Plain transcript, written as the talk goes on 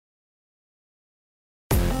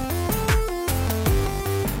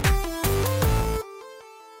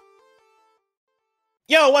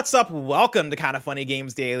Yo, what's up? Welcome to Kind of Funny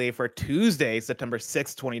Games Daily for Tuesday, September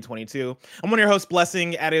 6th, 2022. I'm one of your hosts,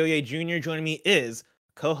 Blessing Adeoye Jr. Joining me is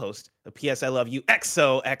co-host of PS I Love You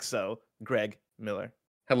XOXO, Greg Miller.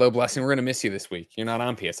 Hello, Blessing. We're going to miss you this week. You're not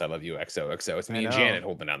on PS I Love You XOXO. It's me and Janet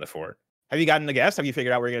holding down the fort. Have you gotten a guest? Have you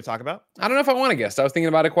figured out what you're going to talk about? I don't know if I want a guest. I was thinking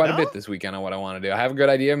about it quite a bit this weekend on what I want to do. I have a good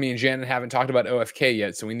idea. Me and Janet haven't talked about OFK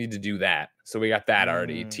yet, so we need to do that. So we got that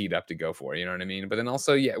already teed up to go for. You know what I mean? But then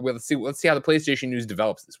also, yeah, well, let's see how the PlayStation news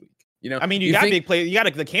develops this week. You know, I mean, you got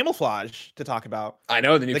the camouflage to talk about. I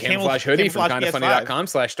know the new camouflage hoodie from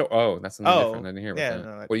kindoffunny.com/store. Oh, that's something different. I didn't hear about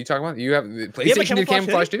that. What are you talking about? You have the PlayStation new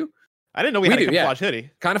camouflage too? I didn't know we had a camouflage hoodie.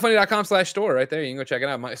 Kindoffunny.com/store right there. You can go check it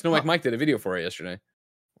out. Snow Mike Mike did a video for it yesterday.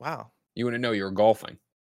 Wow. You wouldn't know you were golfing.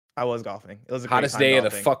 I was golfing. It was a hottest day of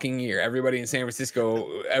the fucking year. Everybody in San Francisco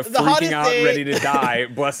freaking out, ready to die.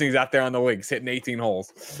 Blessings out there on the links, hitting 18 holes.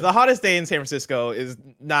 The hottest day in San Francisco is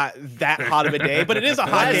not that hot of a day, but it is a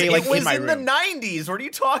hot day. Like it was in my in room. The 90s. What are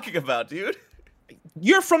you talking about, dude?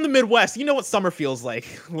 You're from the Midwest. You know what summer feels like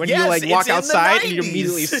when you like walk outside and you're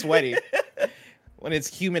immediately sweaty. When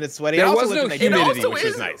it's humid and sweaty. There was no humidity, which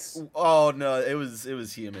was nice. Oh no, it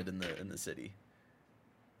was humid in the city.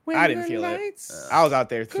 I didn't feel it. I was out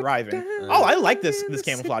there thriving. Oh, I like this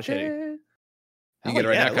camouflage hoodie. You get it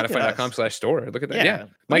right now, kindoffunny.com/store. Look at that. Yeah.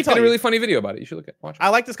 Mike did a really funny video about it. You should watch it. I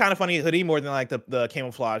like this kind of funny hoodie more than like the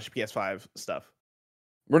camouflage PS5 stuff.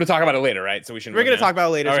 We're going to talk about it later, right? So we're going to talk about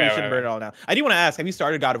it later, so we shouldn't burn it all now. I do want to ask, have you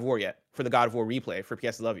started God of War yet? For the God of War replay for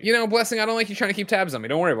PS I Love You? You know, Blessing, I don't like you trying to keep tabs on me.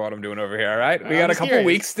 Don't worry about what I'm doing over here, all right? We got a couple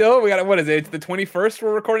weeks still. We got, what is it? It's the 21st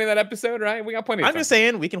we're recording that episode, right? We got plenty of time. I'm just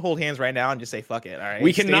saying, we can hold hands right now and just say, fuck it, all right?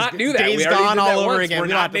 We cannot do that. Days Gone all over again. We're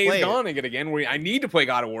not Days Gone again. I need to play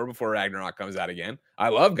God of War before Ragnarok comes out again. I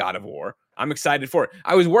love God of War. I'm excited for it.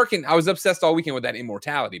 I was obsessed all weekend with that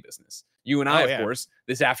immortality business. You and I, of course,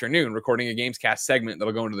 this afternoon, recording a Gamescast segment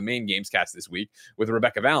that'll go into the main Gamescast this week with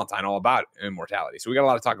Rebecca Valentine, all about immortality. So we got a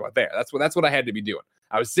lot to talk about there. That's what I had to be doing.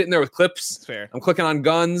 I was sitting there with clips. That's fair. I'm clicking on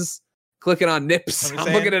guns, clicking on nips.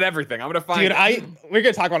 I'm looking at everything. I'm gonna find. Dude, we're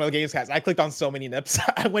gonna talk about the Gamescast. I clicked on so many nips.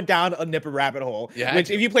 I went down a nip rabbit hole. Yeah.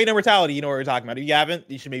 Which, if you played Immortality, you know what we're talking about. If you haven't,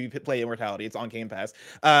 you should maybe play Immortality. It's on Game Pass.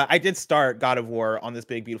 I did start God of War on this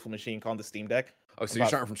big, beautiful machine called the Steam Deck. Oh, so you're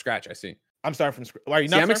starting from scratch? I see. I'm starting from scratch. Why are you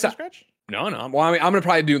not starting from scratch? No. Well, I mean, I'm gonna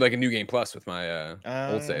probably do like a new game plus with my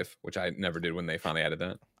old save, which I never did when they finally added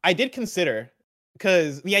that. I did consider,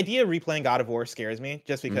 because the idea of replaying God of War scares me,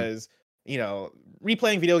 just because you know,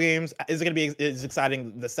 replaying video games is it gonna be as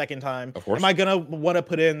exciting the second time? Of course. Am I gonna want to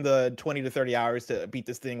put in the 20 to 30 hours to beat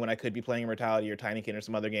this thing when I could be playing Immortality or Tinykin or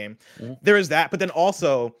some other game? There is that, but then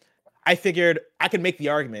also, I figured I could make the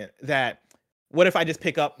argument that what if I just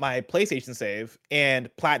pick up my PlayStation save and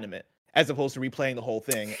platinum it, as opposed to replaying the whole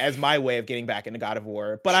thing as my way of getting back into God of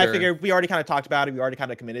War. But I figured we already kind of talked about it. We already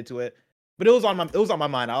kind of committed to it. But it was on my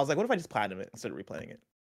mind. I was like, what if I just platinum it instead of replaying it?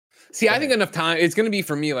 See, I think enough time. It's going to be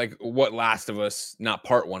for me like what Last of Us, not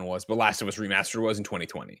part 1 was, but Last of Us Remastered was in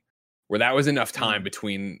 2020, where that was enough time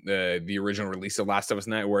between the original release of Last of Us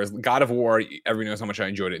Night. Whereas God of War, everyone knows how much I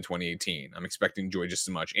enjoyed it in 2018. I'm expecting to enjoy just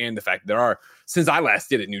as much, and the fact that there are, since I last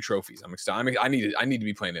did it, new trophies. I'm excited. I need to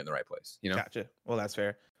be playing it in the right place. You know. Gotcha. Well, that's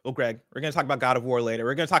fair. Well, Greg, we're going to talk about God of War later.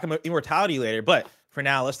 We're going to talk about Immortality later. But for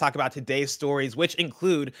now, let's talk about today's stories, which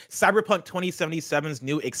include Cyberpunk 2077's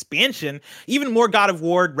new expansion, even more God of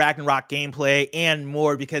War Ragnarok gameplay, and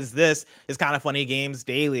more, because this is Kind of Funny Games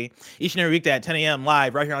Daily. Each and every weekday at 10 a.m.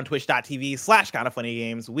 live right here on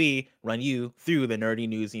twitch.tv/kindoffunnygames. We run you through the nerdy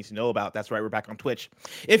news you need to know about. That's right, we're back on Twitch.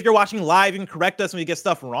 If you're watching live, you can correct us when we get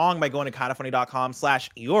stuff wrong by going to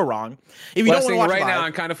kindoffunny.com/you're wrong. If you don't want to watch right live, now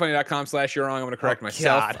on kindoffunny.com/you're wrong, I'm going to correct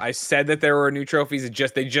myself. God. I said that there were new trophies.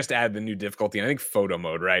 They just added the new difficulty, and I think photo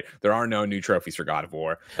mode, right? There are no new trophies for God of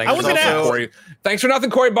War. Thanks for nothing,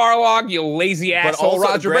 Corey Barlog, you lazy asshole.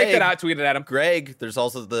 Roger, Greg, break that out, tweeted at him. Greg, there's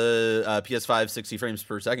also the PS5 60 frames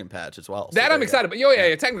per second patch as well. That I'm excited, but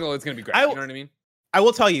yeah, technically it's going to be great. You know what I mean? I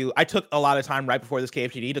will tell you, I took a lot of time right before this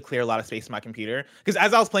KFGD to clear a lot of space in my computer, because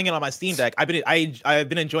as I was playing it on my Steam Deck, I've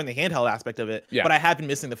been enjoying the handheld aspect of it, but I have been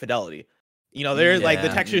missing the fidelity. You know, there's like the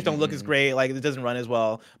textures don't look as great, like it doesn't run as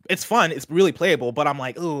well. It's fun, it's really playable, but I'm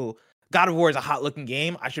like, ooh, God of War is a hot looking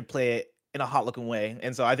game. I should play it in a hot looking way,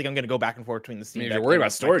 and so I think I'm gonna go back and forth between the Steam Deck. If you're worried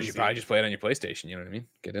about storage, you probably just play it on your PlayStation. You know what I mean?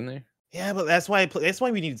 Get in there. Yeah, but that's why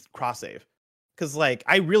we need cross save. Because like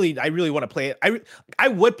I really want to play it. I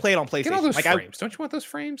would play it on PlayStation. Get all those like, frames. Don't you want those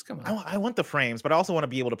frames? Come on. I want the frames, but I also want to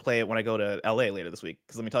be able to play it when I go to LA later this week.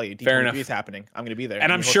 Because let me tell you, D23 is happening. I'm going to be there.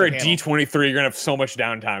 And I'm sure at D23 you're gonna have so much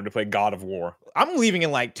downtime to play God of War. I'm leaving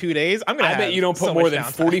in like 2 days. I bet you don't put more than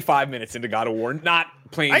 45 minutes into God of War. Not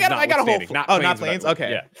Planes, I got a whole. not Oh, planes, not planes. but,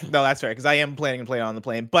 Okay, yeah. no, that's fair because I am planning to play on the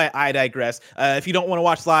plane. But I digress. If you don't want to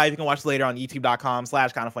watch live, you can watch later on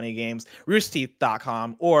YouTube.com/KindaFunnyGames,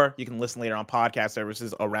 RoosterTeeth.com, or you can listen later on podcast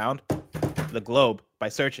services around the globe by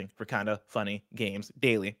searching for Kinda Funny Games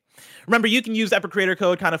Daily. Remember, you can use Epic Creator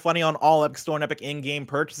Code Kinda Funny on all Epic Store and Epic in-game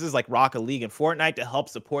purchases like Rocket League and Fortnite to help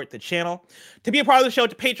support the channel. To be a part of the show,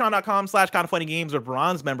 to patreon.com/KindaFunnyGames, or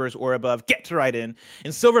bronze members or above get to write in,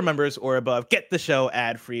 and silver members or above get the show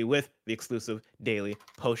ad-free with the exclusive daily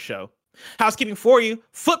post-show. Housekeeping for you,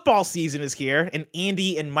 football season is here, and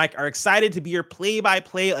Andy and Mike are excited to be your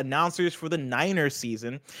play-by-play announcers for the Niners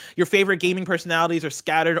season. Your favorite gaming personalities are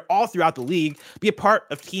scattered all throughout the league. Be a part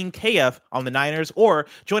of Team KF on the Niners, or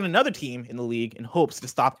join another team in the league in hopes to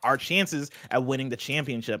stop our chances at winning the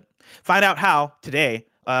championship. Find out how today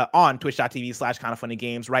on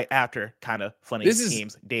twitch.tv/KindaFunnyGames right after Kinda Funny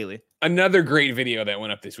Games Daily. Another great video that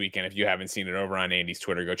went up this weekend. If you haven't seen it over on Andy's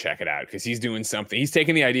Twitter, go check it out because he's doing something. He's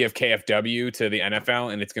taking the idea of KFW to the NFL,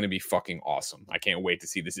 and it's going to be fucking awesome. I can't wait to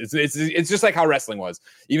see this. It's just like how wrestling was.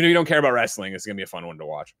 Even if you don't care about wrestling, it's going to be a fun one to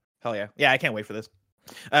watch. Hell yeah. Yeah, I can't wait for this.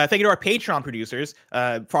 Thank you to our Patreon producers,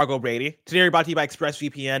 Fargo Brady. Today we're brought to you by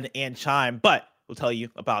ExpressVPN and Chime, but we'll tell you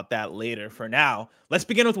about that later. For now, let's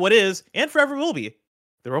begin with what is, and forever will be,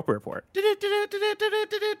 the Roper Report.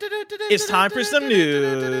 It's time for some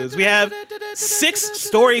news. We have 6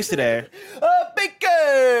 stories today. A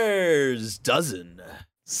baker's dozen.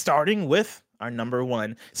 Starting with our number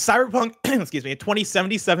 1. Cyberpunk,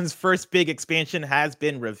 2077's first big expansion has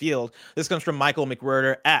been revealed. This comes from Michael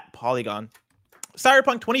McWhirter at Polygon.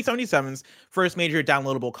 Cyberpunk 2077's first major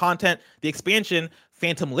downloadable content, the expansion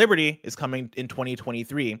Phantom Liberty, is coming in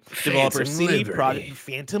 2023. Developer CD Projekt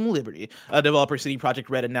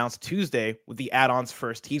Red announced Tuesday with the add-on's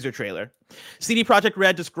first teaser trailer. CD Projekt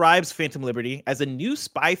Red describes Phantom Liberty as a new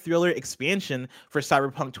spy thriller expansion for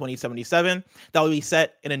Cyberpunk 2077 that will be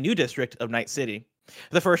set in a new district of Night City.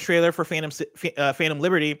 The first trailer for Phantom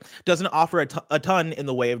Liberty doesn't offer a ton in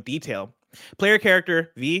the way of detail. Player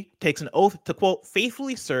character V takes an oath to, quote,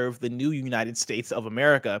 faithfully serve the new United States of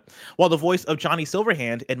America, while the voice of Johnny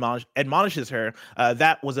Silverhand admonishes her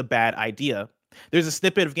that was a bad idea. There's a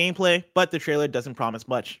snippet of gameplay, but the trailer doesn't promise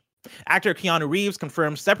much. Actor Keanu Reeves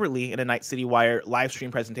confirmed separately in a Night City Wire livestream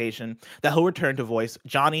presentation that he'll return to voice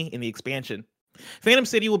Johnny in the expansion. Phantom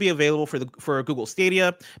City will be available for Google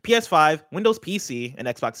Stadia, PS5, Windows PC, and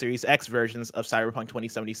Xbox Series X versions of Cyberpunk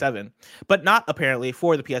 2077, but not apparently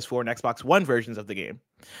for the PS4 and Xbox One versions of the game.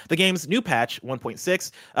 The game's new patch,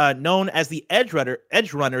 1.6, known as the Edge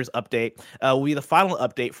Runners update, will be the final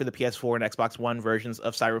update for the PS4 and Xbox One versions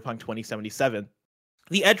of Cyberpunk 2077.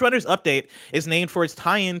 The Edge Runners update is named for its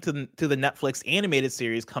tie-in to the Netflix animated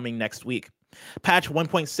series coming next week. Patch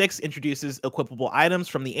 1.6 introduces equipable items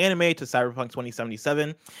from the anime to Cyberpunk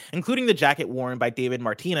 2077, including the jacket worn by David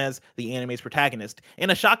Martinez, the anime's protagonist,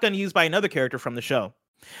 and a shotgun used by another character from the show.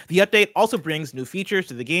 The update also brings new features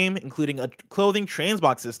to the game, including a clothing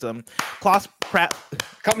transbox system, Full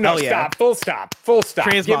stop.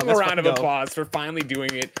 Give them a round of applause for finally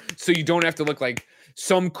doing it so you don't have to look like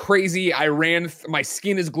some crazy, my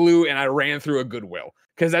skin is glue and I ran through a Goodwill.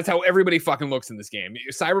 Because that's how everybody fucking looks in this game.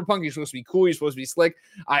 Cyberpunk, you're supposed to be cool, you're supposed to be slick.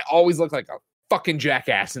 I always look like a fucking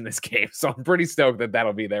jackass in this game. So I'm pretty stoked that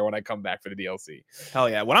that'll be there when I come back for the DLC.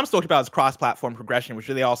 Hell yeah. What I'm stoked about is cross-platform progression, which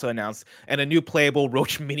they also announced, and a new playable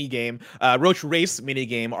Roach minigame, Roach Race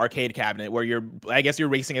minigame arcade cabinet, where you're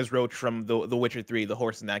racing as Roach from The Witcher 3, the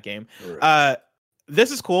horse in that game. Right.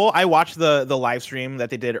 This is cool. I watched the live stream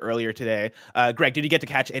that they did earlier today. Greg, did you get to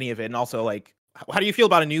catch any of it? And also, like, how do you feel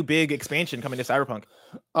about a new big expansion coming to Cyberpunk?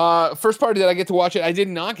 First part, did I get to watch it? I did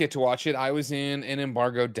not get to watch it. I was in an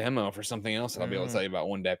embargo demo for something else that I'll be able to tell you about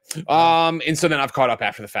one day. And so then I've caught up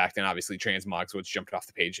after the fact, and obviously Transmog, so it's jumped off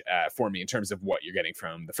the page for me in terms of what you're getting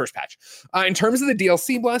from the first patch. In terms of the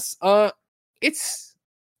DLC, Bless, it's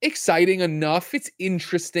exciting enough. It's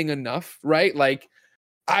interesting enough, right? Like,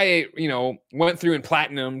 I, went through and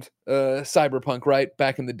platinumed Cyberpunk right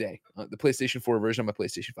back in the day, the PlayStation 4 version of my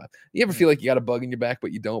PlayStation 5. You ever feel like you got a bug in your back,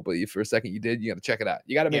 but you don't, but for a second you did? You got to check it out.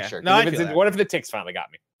 You got to make sure. No, what if the ticks finally got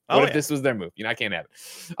me? What if this was their move? I can't have it.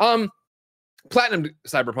 Platinumed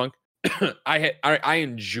Cyberpunk. I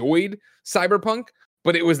enjoyed Cyberpunk,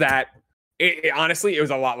 but it was honestly, it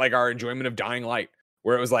was a lot like our enjoyment of Dying Light,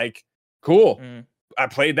 where it was like, cool. I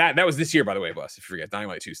played that. That was this year, by the way, Bless. If you forget, Dying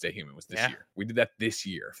Light 2 Stay Human was this year. We did that this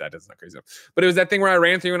year, if that doesn't sound crazy. But it was that thing where I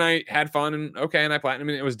ran through and I had fun and I platinumed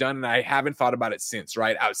and it was done. And I haven't thought about it since,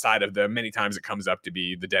 right? Outside of the many times it comes up to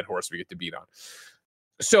be the dead horse we get to beat on.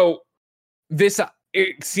 So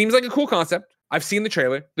it seems like a cool concept. I've seen the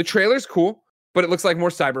trailer. The trailer's cool, but it looks like more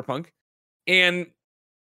Cyberpunk. And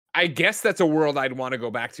I guess that's a world I'd want to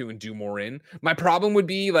go back to and do more in. My problem would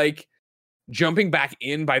be like jumping back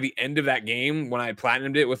in by the end of that game when I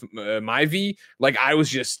platinumed it with my V. Like I was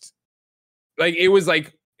just like, it was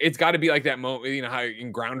like, it's got to be like that moment, you know, how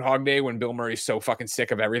in Groundhog Day when Bill Murray's so fucking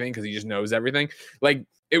sick of everything because he just knows everything. Like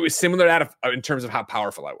it was similar to that in terms of how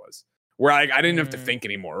powerful I was, where I didn't have to think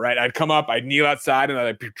anymore, right? I'd come up, I'd kneel outside, and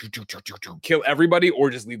I'd like kill everybody, or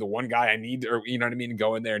just leave the one guy I need, or you know what I mean, and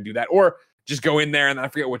go in there and do that, or just go in there and then I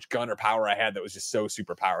forget which gun or power I had that was just so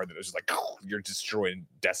super powered that it was just like you're destroyed and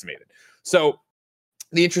decimated. So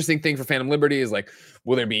the interesting thing for Phantom Liberty is like,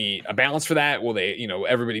 will there be a balance for that? Will they, you know,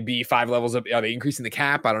 everybody be 5 levels up? Are they increasing the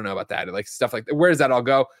cap? I don't know about that. Like stuff like that. Where does that all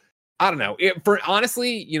go? I don't know. For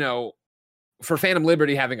honestly, you know, for Phantom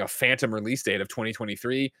Liberty having a phantom release date of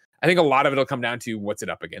 2023, I think a lot of it'll come down to what's it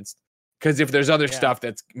up against. Because if there's other stuff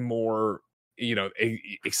that's more, you know,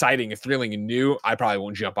 exciting and thrilling and new, I probably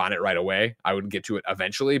won't jump on it right away. I would get to it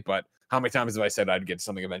eventually. But how many times have I said I'd get to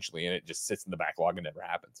something eventually and it just sits in the backlog and never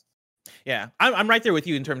happens? Yeah, I'm right there with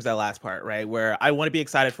you in terms of that last part, right? Where I want to be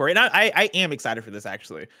excited for it. And I am excited for this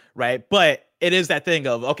actually, right? But it is that thing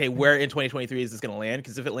of, okay, where in 2023 is this going to land?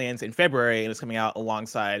 Because if it lands in February and it's coming out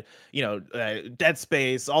alongside, you know, Dead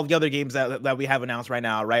Space, all the other games that we have announced right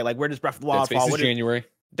now, right? Like where does Breath of the Wild fall? January.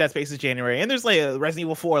 Dead Space is January. And there's like Resident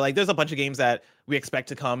Evil 4. Like there's a bunch of games that we expect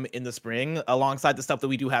to come in the spring alongside the stuff that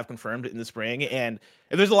we do have confirmed in the spring. And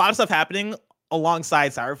if there's a lot of stuff happening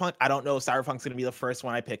alongside Cyberpunk, I don't know if Cyberpunk's going to be the first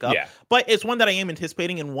one I pick up, but it's one that I am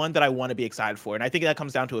anticipating and one that I want to be excited for. And I think that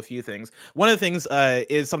comes down to a few things. One of the things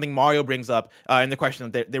is something Mario brings up in the question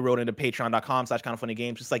that they wrote into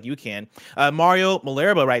patreon.com/kindoffunnygames, just like you can. Mario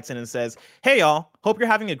Malerba writes in and says, "Hey y'all, hope you're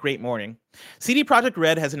having a great morning. CD Projekt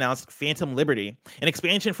Red has announced Phantom Liberty, an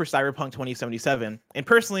expansion for Cyberpunk 2077, and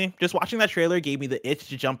personally, just watching that trailer gave me the itch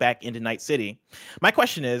to jump back into Night City. My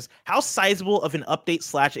question is, how sizable of an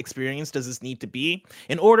update/experience does this need to be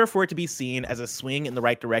in order for it to be seen as a swing in the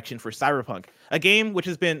right direction for Cyberpunk, a game which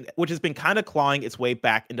has been kind of clawing its way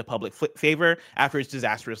back into public favor after its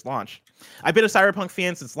disastrous launch? I've been a Cyberpunk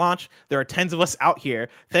fan since launch. There are tens of us out here.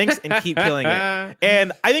 Thanks and keep killing it."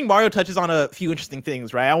 And I think Mario touches on a few interesting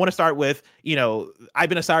things, right? I want to start with, you know, I've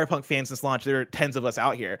been a Cyberpunk fan since launch. There are tens of us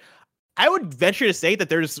out here. I would venture to say that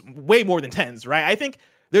there's way more than tens, right? I think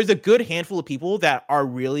there's a good handful of people that are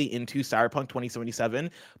really into Cyberpunk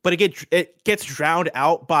 2077, but it gets drowned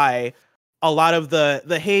out by a lot of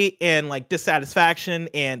the hate and like dissatisfaction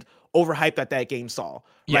and overhype that game saw.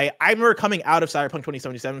 Right? I remember coming out of Cyberpunk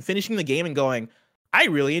 2077, finishing the game and going, I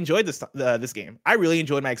really enjoyed this game. I really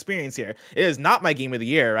enjoyed my experience here. It is not my game of the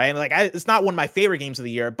year, right? And like, it's not one of my favorite games of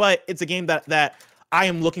the year, but it's a game that I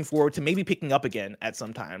am looking forward to maybe picking up again at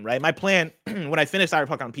some time, right? My plan when I finished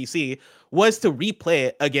Cyberpunk on PC was to replay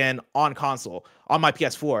it again on console, on my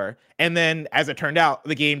PS4. And then, as it turned out,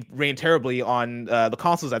 the game ran terribly on the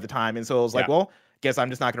consoles at the time. And so I was like, well, guess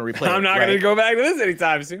I'm just not going to replay it. I'm not going to go back to this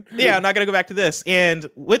anytime soon. Yeah, I'm not going to go back to this. And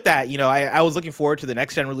with that, you know, I was looking forward to the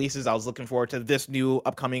next gen releases. I was looking forward to this new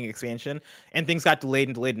upcoming expansion, and things got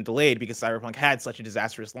delayed because Cyberpunk had such a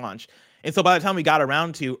disastrous launch. And so by the time we got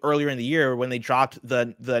around to earlier in the year when they dropped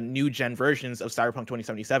the new gen versions of Cyberpunk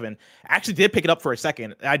 2077, I actually did pick it up for a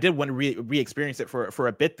second. I did want to re-experience it for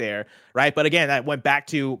a bit there, right? But again, that went back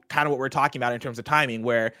to kind of what we're talking about in terms of timing,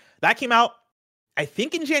 where that came out, I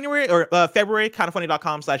think in January or February,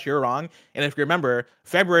 kindoffunny.com/you're wrong. And if you remember,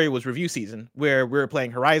 February was review season where we were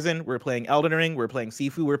playing Horizon, we were playing Elden Ring, we were playing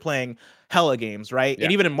Sifu, we were playing hella games, right? Yeah.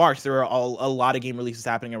 And even in March, there were a lot of game releases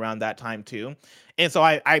happening around that time too. And so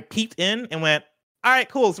I peeked in and went, all right,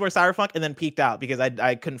 cool, so we're Cyberpunk, and then peeked out because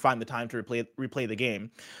I couldn't find the time to replay the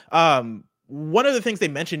game. One of the things they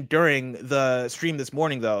mentioned during the stream this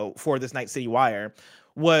morning, though, for this Night City Wire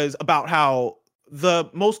was about how the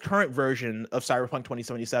most current version of Cyberpunk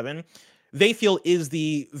 2077, they feel is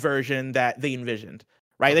the version that they envisioned,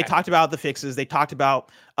 right? Okay. They talked about the fixes. They talked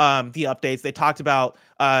about the updates. They talked about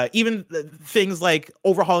even things like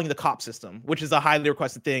overhauling the cop system, which is a highly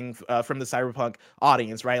requested thing from the Cyberpunk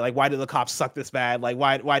audience, right? Like, why do the cops suck this bad? Like,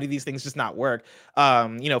 why do these things just not work?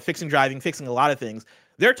 You know, fixing driving, fixing a lot of things.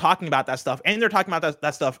 They're talking about that stuff, and they're talking about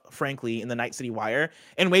that stuff, frankly, in the Night City Wire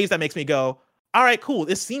in ways that makes me go, all right, cool.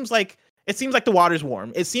 It seems like the water's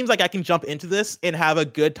warm. It seems like I can jump into this and have a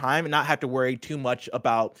good time and not have to worry too much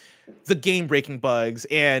about the game-breaking bugs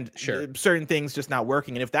and certain things just not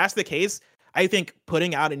working. And if that's the case, I think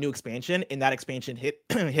putting out a new expansion and that expansion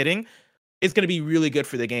hitting is going to be really good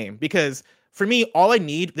for the game. Because for me, all I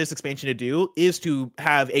need this expansion to do is to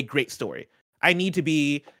have a great story. I need to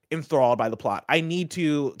be enthralled by the plot. I need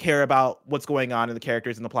to care about what's going on in the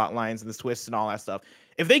characters and the plot lines and the twists and all that stuff.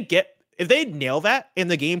 If they nail that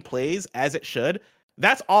and the game plays as it should,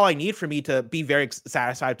 that's all I need for me to be very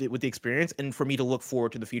satisfied with the experience and for me to look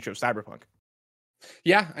forward to the future of Cyberpunk.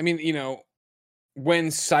 Yeah, I mean, when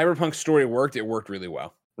Cyberpunk's story worked, it worked really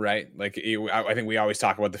well, right? Like, I think we always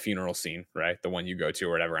talk about the funeral scene, right? The one you go to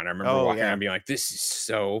or whatever. And I remember walking around being like, this is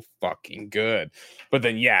so fucking good. But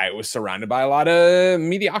then, yeah, it was surrounded by a lot of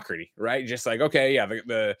mediocrity, right? Just like, okay, yeah,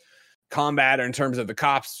 the combat in terms of the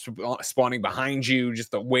cops spawning behind you,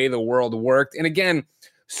 just the way the world worked. And again,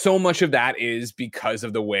 so much of that is because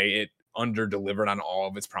of the way it under-delivered on all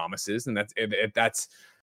of its promises. And that's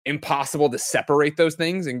impossible to separate those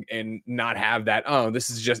things and not have that,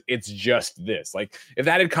 it's just this. Like, if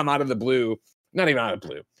that had come out of the blue, not even out of the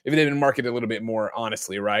blue, if it had been marketed a little bit more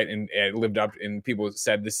honestly, right, and it lived up and people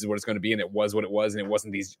said this is what it's going to be, and it was what it was, and it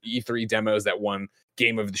wasn't these E3 demos that won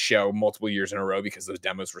game of the show multiple years in a row because those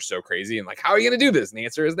demos were so crazy, and like, how are you going to do this? And the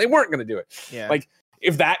answer is they weren't going to do it. Yeah. Like,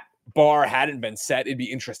 if that bar hadn't been set, it'd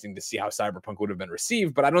be interesting to see how Cyberpunk would have been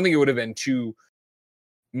received, but I don't think it would have been too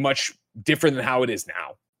much different than how it is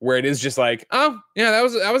now, where it is just like, oh yeah,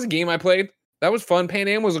 that was a game I played. That was fun. Pan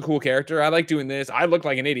Am was a cool character. I like doing this. I looked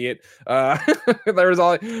like an idiot. There was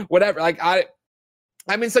all whatever. Like,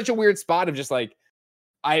 I'm in such a weird spot of just like,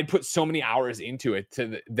 I had put so many hours into it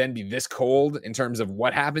to then be this cold in terms of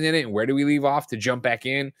what happened in it and where do we leave off to jump back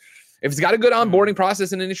in. If it's got a good onboarding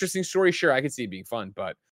process and an interesting story, sure, I could see it being fun,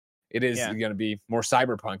 but it is going to be more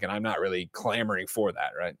Cyberpunk, and I'm not really clamoring for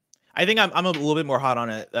that, right? I think I'm a little bit more hot on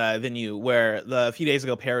it than you, where a few days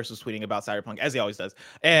ago, Paris was tweeting about Cyberpunk, as he always does.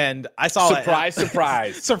 And I saw surprise.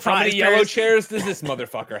 surprise. How many yellow chairs does this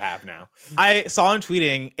motherfucker have now? I saw him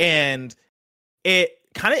tweeting, and it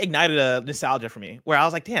kind of ignited a nostalgia for me, where I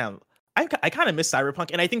was like, damn, I kind of miss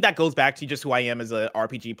Cyberpunk. And I think that goes back to just who I am as an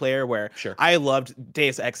RPG player, where I loved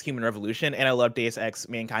Deus Ex Human Revolution, and I loved Deus Ex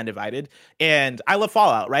Mankind Divided, and I love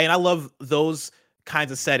Fallout, right? And I love those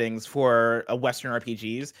kinds of settings for Western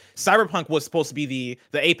RPGs. Cyberpunk was supposed to be the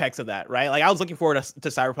apex of that, right? Like, I was looking forward to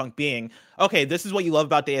Cyberpunk being, okay, this is what you love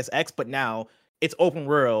about Deus Ex, but now it's open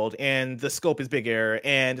world and the scope is bigger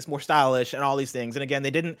and it's more stylish and all these things. And again, they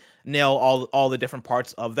didn't nail all the different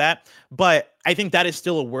parts of that, but I think that is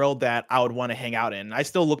still a world that I would want to hang out in. I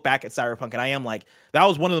still look back at Cyberpunk and I am like, that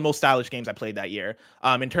was one of the most stylish games I played that year.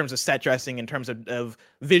 In terms of set dressing, in terms of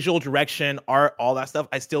visual direction, art, all that stuff,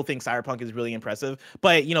 I still think Cyberpunk is really impressive.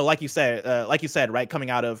 But, like you said, right, coming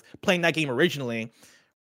out of playing that game originally,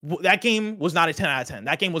 that game was not a 10 out of 10.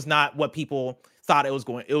 That game was not what people thought it was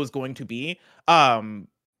going to be.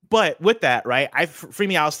 But with that, right, for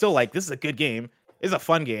me, I was still like, this is a good game. It's a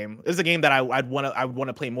fun game. It's a game that I would want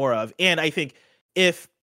to play more of. And I think if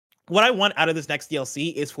what I want out of this next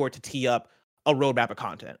DLC is for it to tee up a roadmap of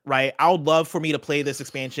content, right? I would love for me to play this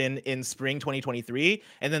expansion in spring 2023,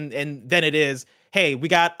 and then it is, hey, we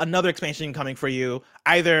got another expansion coming for you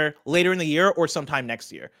either later in the year or sometime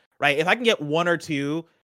next year, right? If I can get one or two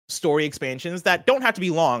story expansions that don't have to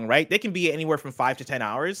be long, right? They can be anywhere from 5 to 10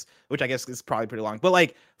 hours, which I guess is probably pretty long, but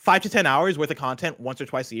like 5 to 10 hours worth of content once or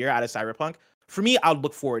twice a year out of Cyberpunk, for me, I would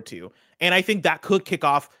look forward to. And I think that could kick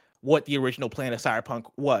off what the original plan of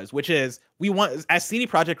Cyberpunk was, which is we want, as CD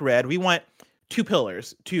Projekt Red, we want two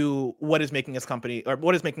pillars to what is making us company, or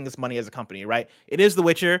what is making us money as a company, right? It is The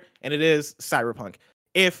Witcher and it is Cyberpunk.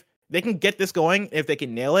 If they can get this going, if they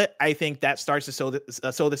can nail it, I think that starts to sow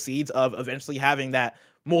the seeds of eventually having that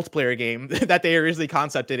multiplayer game that they originally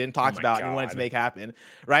concepted and talked about and wanted to make happen,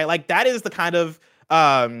 right? Like, that is the kind of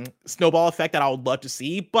snowball effect that I would love to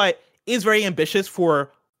see, but is very ambitious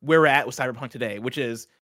for where we're at with Cyberpunk today, which is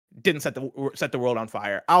didn't set the world on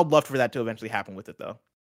fire. I would love for that to eventually happen with it, though.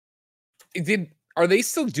 Are they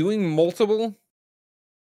still doing multiple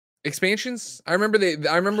expansions? I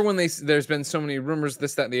remember when there's been so many rumors,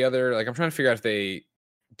 this, that, and the other. Like, I'm trying to figure out if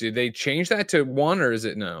did they change that to one, or is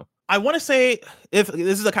it no? I want to say, if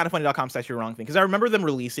this is a kind of funny.com / you're wrong thing, because I remember them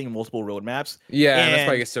releasing multiple roadmaps. Yeah, and that's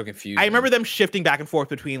why I get so confused. I remember them shifting back and forth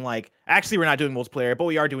between, like, actually we're not doing multiplayer, but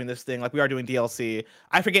we are doing this thing, like we are doing DLC.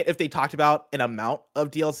 I forget if they talked about an amount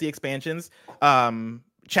of DLC expansions.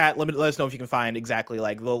 Chat, let us know if you can find exactly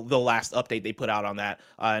like the last update they put out on that.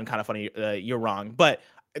 And kind of funny, you're wrong, but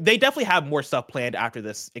they definitely have more stuff planned after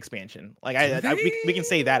this expansion. Like, we can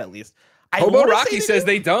say that at least. Hobo Rocky says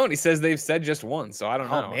they don't. He says they've said just one, so I don't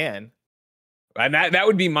know. Oh man, and that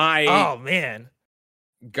would be my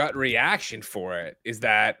gut reaction for it, is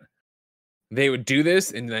that they would do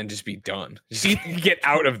this and then just be done. Just get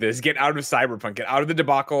out of this. Get out of Cyberpunk. Get out of the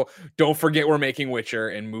debacle. Don't forget we're making Witcher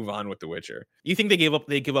and move on with The Witcher. You think they give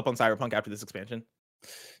up on Cyberpunk after this expansion?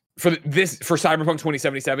 For Cyberpunk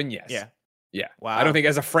 2077, yes. Yeah. Wow. I don't think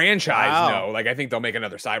as a franchise, no. Like, I think they'll make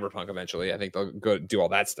another Cyberpunk eventually. I think they'll go do all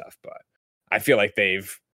that stuff, but I feel like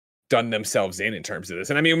they've done themselves in terms of this.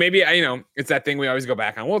 And I mean, maybe, it's that thing we always go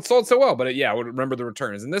back on. Well, it sold so well, but remember the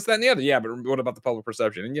returns and this, that, and the other. Yeah, but what about the public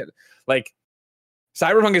perception? And yet, like,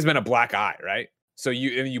 Cyberpunk has been a black eye, right? So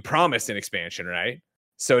you promised an expansion, right?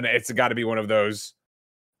 So it's got to be one of those,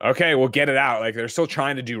 okay, we'll get it out. Like, they're still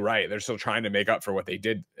trying to do right. They're still trying to make up for what they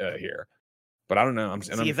did here. But I don't know.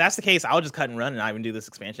 If that's the case, I'll just cut and run and not even do this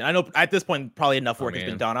expansion. I know at this point probably enough work has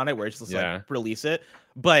been done on it where it's just like release it.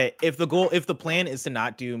 But if the plan is to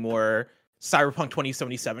not do more Cyberpunk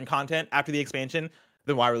 2077 content after the expansion,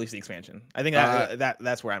 then why release the expansion? I think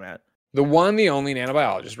that's where I'm at. The only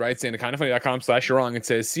nanobiologist writes in kindoffunny.com/wrong. It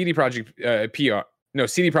says CD Projekt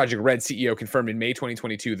Red CEO confirmed in May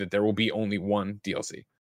 2022 that there will be only one DLC.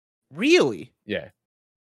 Really? Yeah.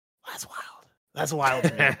 That's wild. That's wild to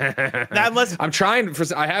me. That must. I'm trying for.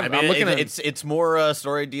 I'm looking at it's more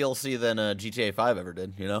story DLC than GTA 5 ever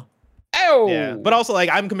did. Oh. Yeah, but also like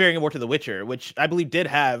I'm comparing it more to The Witcher, which I believe did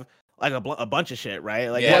have like a bunch of shit, right?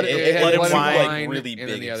 Like Blood and Wine, like really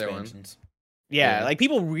big expansions. Yeah, like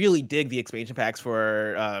people really dig the expansion packs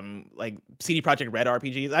for like CD Projekt Red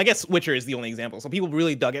RPGs. I guess Witcher is the only example. So people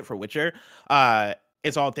really dug it for Witcher.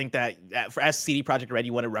 It's all think that as CD Projekt Red,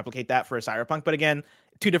 you want to replicate that for a Cyberpunk. But again,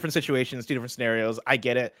 two different situations, two different scenarios. I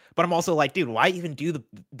get it, but I'm also like, dude, why even do the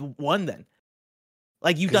one then?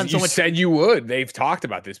 Like you've done so much. You said you would. They've talked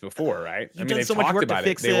about this before, right? They've so much work to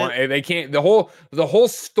fix it. They can't. The whole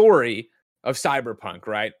story of Cyberpunk,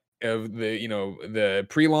 right? Of the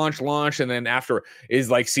pre-launch, launch, and then after is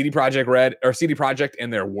like CD Projekt Red or CD Projekt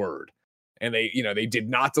and their word. And they did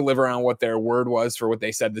not deliver on what their word was for what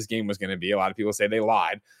they said this game was going to be. A lot of people say they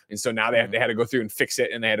lied. And so now they had to go through and fix it,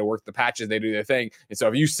 and they had to work the patches. They do their thing. And so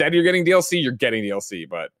if you said you're getting DLC, you're getting DLC.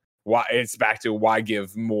 But why? It's back to why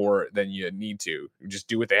give more than you need to. Just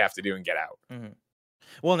do what they have to do and get out. Mm-hmm.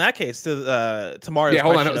 Well, in that case, tomorrow. Yeah,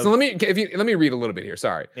 hold on. So let me read a little bit here.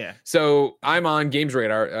 Sorry. Yeah. So I'm on Games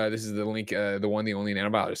Radar. This is the link. The only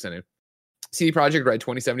nanobiologist sent in. CD Projekt Red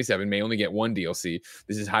 2077 may only get one DLC.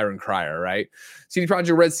 This is Hiram Cryer, right? CD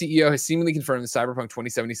Projekt Red CEO has seemingly confirmed that Cyberpunk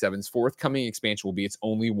 2077's forthcoming expansion will be its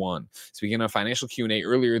only one. Speaking on a financial Q&A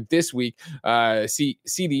earlier this week,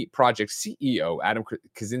 CD Projekt CEO Adam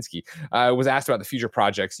Kaczynski was asked about the future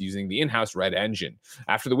projects using the in-house Red engine.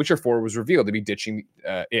 After The Witcher 4 was revealed to be ditching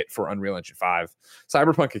it for Unreal Engine 5,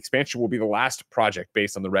 Cyberpunk expansion will be the last project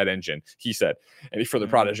based on the Red engine, he said. Any further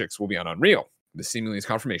projects will be on Unreal. This seemingly is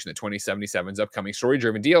confirmation that 2077's upcoming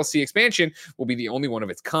story-driven DLC expansion will be the only one of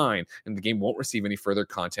its kind, and the game won't receive any further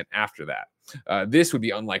content after that. This would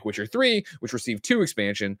be unlike Witcher 3, which received 2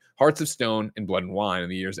 expansion, Hearts of Stone and Blood and Wine in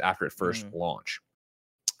the years after it first launched.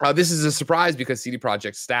 This is a surprise because CD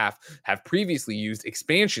Projekt staff have previously used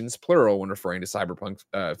expansions, plural, when referring to Cyberpunk's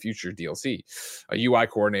future DLC. A UI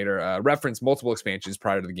coordinator referenced multiple expansions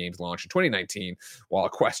prior to the game's launch in 2019, while a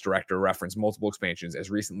quest director referenced multiple expansions as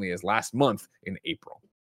recently as last month in April.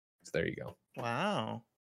 So there you go. Wow.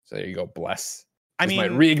 So there you go. Bless. This might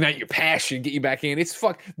reignite your passion, get you back in.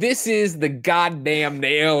 This is the goddamn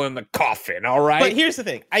nail in the coffin, all right? But here's the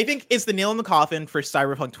thing. I think it's the nail in the coffin for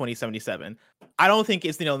Cyberpunk 2077. I don't think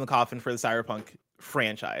it's the nail in the coffin for the Cyberpunk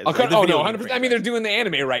franchise. No, 100%. I mean, they're doing the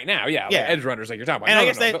anime right now. Yeah. Like Edge Runners, like you're talking about. And I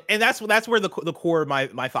guess that's where the core of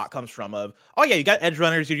my thought comes from of, oh yeah, you got Edge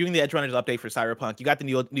Runners, you're doing the Edge Runners update for Cyberpunk. You got the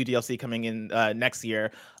new DLC coming in next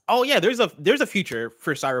year. Oh yeah, there's a future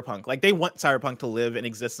for Cyberpunk. Like they want Cyberpunk to live and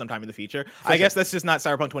exist sometime in the future. I guess that's just not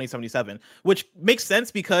Cyberpunk 2077, which makes sense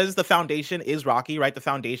because the foundation is rocky, right? The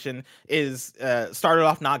foundation is started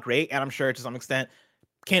off not great, and I'm sure to some extent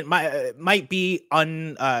might be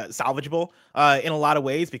unsalvageable in a lot of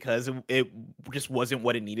ways because it just wasn't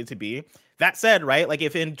what it needed to be. That said, right, like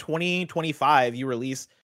if in 2025 you release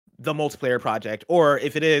the multiplayer project, or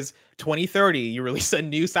if it is 2030 you release a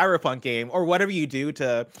new Cyberpunk game, or whatever you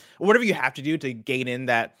have to do to gain in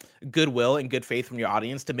that goodwill and good faith from your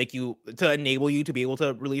audience to enable you to be able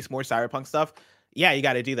to release more Cyberpunk stuff, yeah, you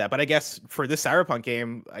got to do that. But I guess for this Cyberpunk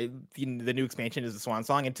game, the new expansion is the swan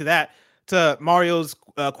song. And to Mario's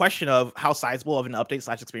question of how sizable of an update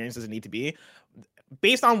 / experience does it need to be,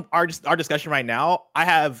 based on our discussion right now, I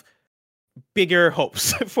have bigger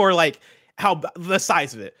hopes for like how the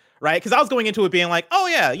size of it, right? Because I was going into it being like, oh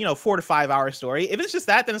yeah, 4 to 5 hour story. If it's just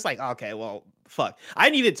that, then it's like, okay, well, fuck. I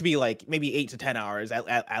need it to be like maybe 8 to 10 hours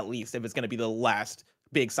at least if it's going to be the last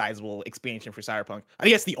big sizable expansion for Cyberpunk. I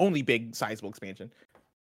guess the only big sizable expansion.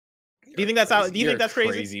 Do you think that's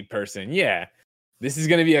crazy? Crazy person, yeah. This is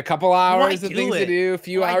going to be a couple hours of things to do, a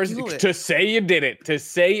few hours to say you did it,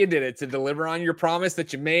 to deliver on your promise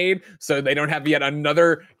that you made, so they don't have yet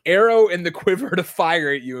another arrow in the quiver to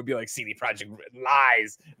fire at you and be like, CD Projekt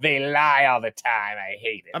lies. They lie all the time. I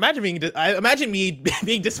hate it. Imagine me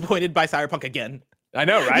being disappointed by Cyberpunk again. I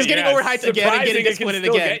know, right? Just getting overhyped again and getting disappointed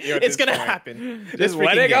again. It's going to happen. Just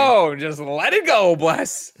let it go. Just let it go,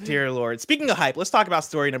 bless. Dear Lord. Speaking of hype, let's talk about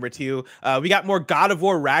story number 2. We got more God of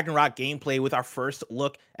War Ragnarok gameplay with our first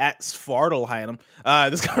look at Svartalheim.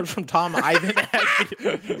 This comes from Tom Ivan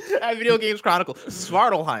at Video Games Chronicle.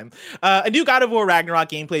 Svartalheim. A new God of War Ragnarok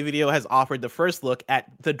gameplay video has offered the first look at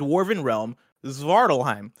the Dwarven realm,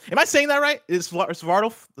 Svartalheim. Am I saying that right? Is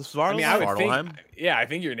Svartalheim? I mean, I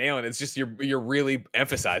think you're nailing it. It's just you're really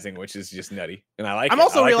emphasizing, which is just nutty, and I like. I'm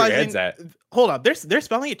also realizing. Hold on, they're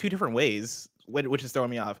spelling it 2 different ways, which is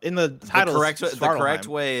throwing me off. In the title, the correct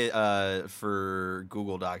way for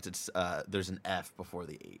Google Docs, it's there's an F before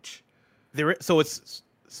the H. So it's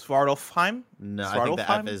Svartalheim. No, I think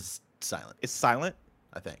the F is silent. It's silent.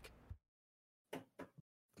 I think.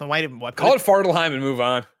 Call it Fartelheim and move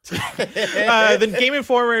on. The Game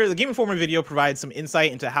Informer video provides some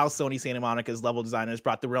insight into how Sony Santa Monica's level designers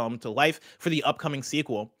brought the realm to life for the upcoming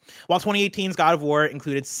sequel. While 2018's God of War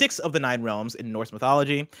included 6 of the 9 realms in Norse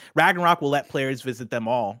mythology, Ragnarok will let players visit them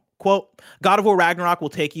all. Quote, God of War Ragnarok will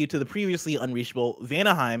take you to the previously unreachable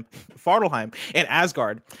Vanaheim, Fartelheim, and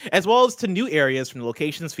Asgard, as well as to new areas from the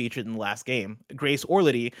locations featured in the last game. Grace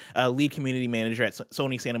Orlady, lead community manager at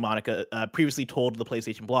Sony Santa Monica, previously told the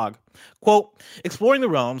PlayStation blog, quote, exploring the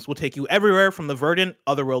realms will take you everywhere from the verdant,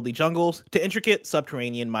 otherworldly jungles to intricate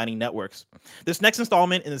subterranean mining networks. This next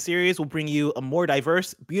installment in the series will bring you a more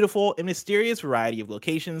diverse, beautiful, and mysterious variety of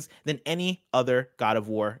locations than any other God of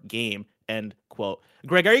War game, end quote.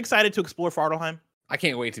 Greg, are you excited to explore Fartelheim? I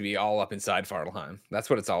can't wait to be all up inside Fartelheim. That's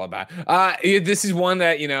what it's all about. This is one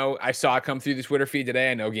that, I saw come through the Twitter feed today.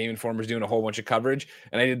 I know Game Informer's doing a whole bunch of coverage,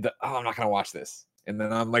 and I did I'm not going to watch this. And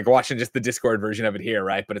then I'm like watching just the Discord version of it here,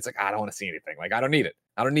 right? But it's like, I don't want to see anything. Like, I don't need it.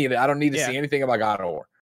 I don't need to see anything about God of War.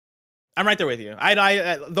 I'm right there with you. I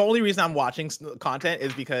the only reason I'm watching content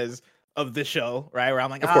is because of the show, right? Where I'm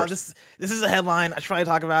like, this is a headline. I try to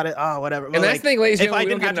talk about it. Whatever. And that's the thing, ladies and gentlemen, if I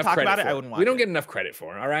didn't have to talk about it, I wouldn't watch it. We don't get enough credit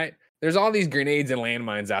for it, all right? There's all these grenades and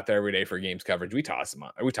landmines out there every day for games coverage. We toss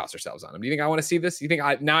ourselves on them. Do you think I want to see this? You think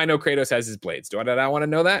now I know Kratos has his blades. Did I want to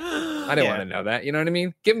know that? I didn't want to know that. You know what I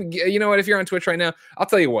mean? You know what? If you're on Twitch right now, I'll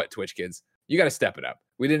tell you what, Twitch kids, you got to step it up.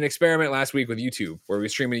 We did an experiment last week with YouTube where we were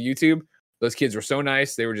streaming to YouTube. Those kids were so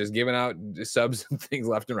nice. They were just giving out subs and things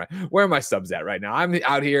left and right. Where are my subs at right now? I'm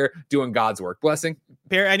out here doing God's work. Blessing.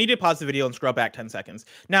 Perry, I need to pause the video and scroll back 10 seconds.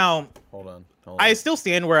 Now, hold on. I still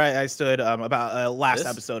stand where I stood about last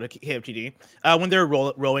episode of KFGD when they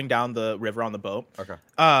were rowing down the river on the boat. Okay.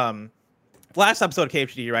 Last episode of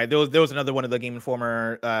KFGD, right? There was another one of the Game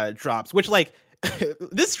Informer drops, which like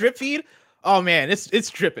this strip feed. Oh man, it's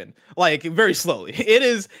dripping like very slowly. It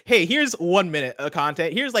is, hey, here's 1 minute of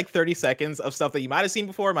content. Here's like 30 seconds of stuff that you might have seen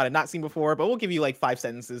before, might have not seen before, but we'll give you like 5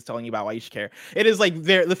 sentences telling you about why you should care. It is like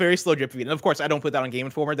the very slow drip feed. And of course, I don't put that on Game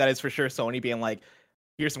Informer. That is for sure Sony being like,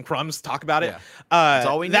 here's some crumbs, talk about it. That's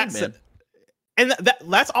all we need, man. And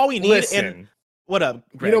that's all we need. Listen. And what up,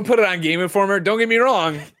 Greg? You don't put it on Game Informer. Don't get me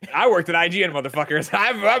wrong. I worked at IGN, motherfuckers.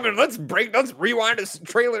 Let's rewind a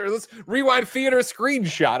trailer. Let's rewind theater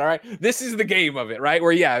screenshot. All right. This is the game of it, right?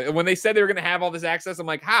 Where, when they said they were going to have all this access, I'm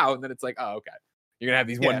like, how? And then it's like, oh, okay. You're going to have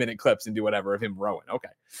these 1 minute clips and do whatever of him rowing. Okay.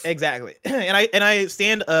 Exactly. And I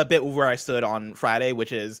stand a bit where I stood on Friday,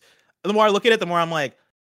 which is the more I look at it, the more I'm like,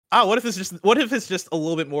 what if it's just a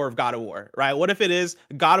little bit more of God of War, right? What if it is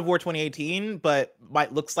God of War 2018, but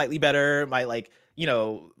might look slightly better, might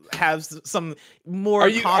have some more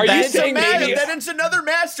combat. Are you saying that it's another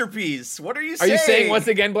masterpiece? What are you saying? Are you saying once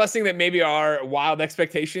again, Blessing, that maybe our wild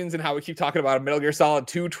expectations and how we keep talking about a Metal Gear Solid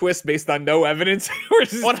 2 twist based on no evidence, we're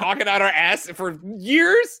just talking out our ass for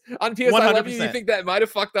years on PS5? 100%. You think that might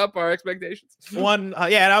have fucked up our expectations?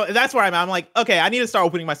 That's where I'm like, okay, I need to start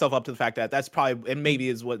opening myself up to the fact that that's probably, and maybe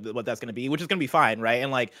is what that's going to be, which is going to be fine, right?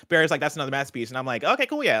 And like Bear's like, that's another masterpiece, and I'm like, okay,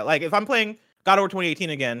 cool, yeah. Like if I'm playing God of War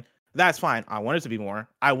 2018 again, that's fine. I want it to be more.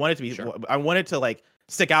 I want it to be. Sure. I want it to like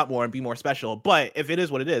stick out more and be more special. But if it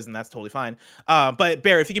is what it is, then that's totally fine. But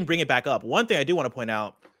Bear, if you can bring it back up, one thing I do want to point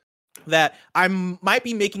out that I might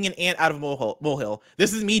be making an ant out of a molehill.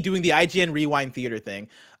 This is me doing the IGN Rewind Theater thing.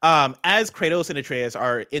 As Kratos and Atreus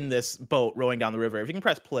are in this boat rowing down the river, if you can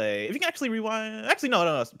press play, if you can actually rewind. Actually,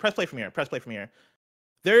 no. Press play from here. Press play from here.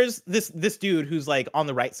 There's this dude who's like on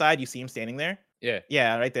the right side. You see him standing there.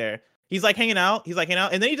 Yeah, right there. He's like hanging out,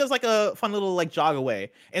 and then he does like a fun little like jog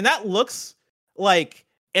away, and that looks like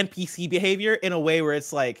NPC behavior in a way where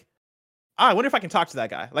it's like, oh, I wonder if I can talk to that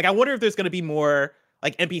guy. Like, I wonder if there's going to be more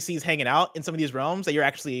like NPCs hanging out in some of these realms that you're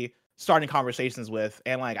actually starting conversations with.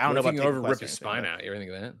 And like, I don't know about taking rip his spine out. You ever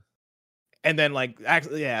think of that? And then like,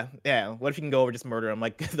 actually, yeah. What if you can go over just murder him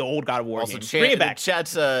like the old God of War also, games? Bring it back.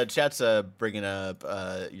 Chat's bringing up.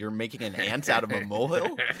 You're making an ant out of a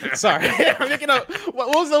molehill. Sorry, I'm making a. What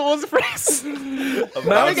was the phrase? A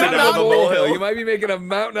mountain out of a molehill. You might be making a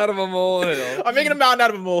mountain out of a molehill. I'm making a mountain out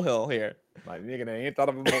of a molehill here. Might be making an ant out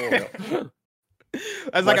of a molehill.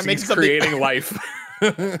 As like I'm making something, creating life.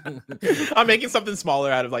 I'm making something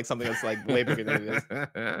smaller out of like something that's like way bigger than it is.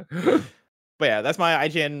 But yeah, that's my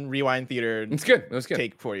IGN Rewind Theater. It's good. It was good.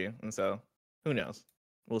 Take for you. And so, who knows?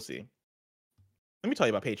 We'll see. Let me tell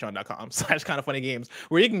you about patreon.com/kindoffunnygames,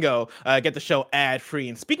 where you can go get the show ad free.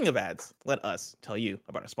 And speaking of ads, let us tell you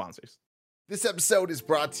about our sponsors. This episode is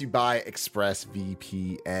brought to you by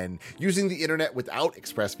ExpressVPN. Using the internet without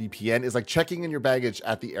ExpressVPN is like checking in your baggage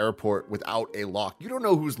at the airport without a lock. You don't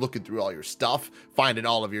know who's looking through all your stuff, finding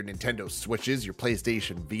all of your Nintendo Switches, your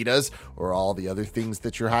PlayStation Vitas, or all the other things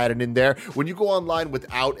that you're hiding in there. When you go online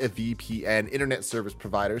without a VPN, internet service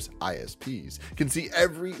providers, ISPs, can see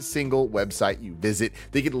every single website you visit.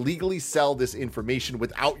 They can legally sell this information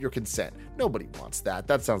without your consent. Nobody wants that.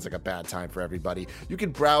 That sounds like a bad time for everybody. You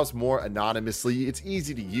can browse more anonymously. It's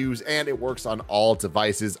easy to use and it works on all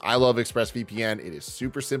devices. I love ExpressVPN. It is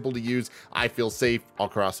super simple to use. I feel safe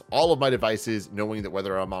across all of my devices, knowing that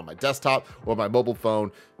whether I'm on my desktop or my mobile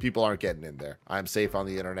phone, people aren't getting in there. I'm safe on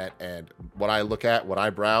the internet, and what I look at, what I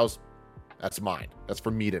browse, that's mine. That's for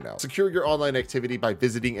me to know. Secure your online activity by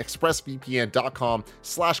visiting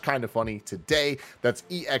expressvpn.com/kindoffunny today. That's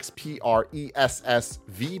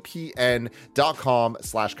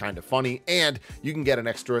expressvpn.com/kindoffunny. And you can get an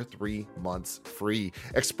extra 3 months free.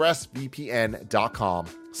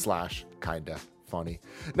 expressvpn.com/kindoffunny.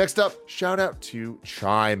 Next up, shout out to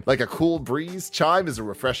Chime. Like a cool breeze, Chime is a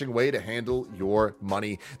refreshing way to handle your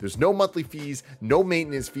money. There's no monthly fees, no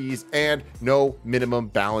maintenance fees, and no minimum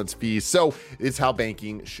balance fees. So it's how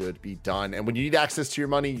banking should be done. And when you need access to your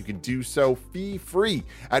money, you can do so fee-free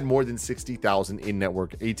at more than 60,000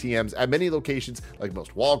 in-network ATMs at many locations like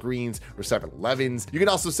most Walgreens or 7-Elevens. You can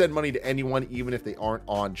also send money to anyone, even if they aren't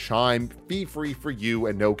on Chime, fee-free for you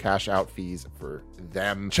and no cash out fees for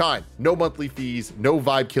them. Chime, no monthly fees, no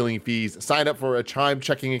vibe killing fees. Sign up for a Chime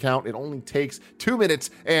checking account. It only takes 2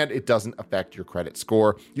 minutes and it doesn't affect your credit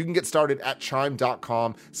score. You can get started at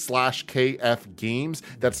chime.com/KFgames.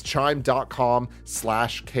 That's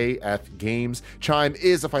chime.com/KFgames. Chime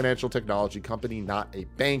is a financial technology company, not a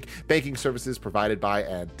bank. Banking services provided by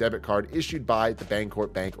and debit card issued by the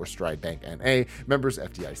Bancorp Bank or Stride Bank NA. Members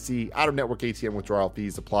FDIC. Out-of-network ATM withdrawal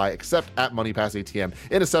fees apply except at MoneyPass ATM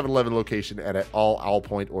in a 7-Eleven location and at all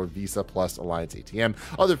Allpoint or Visa Plus Alliance ATM.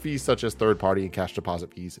 Other fees such as third-party and cash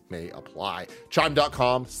deposit fees may apply.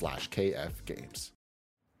 Chime.com/KFgames.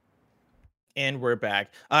 And we're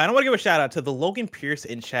back. I want to give a shout out to the Logan Pierce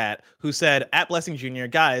in chat who said, at Blessing Jr.,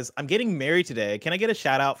 guys, I'm getting married today. Can I get a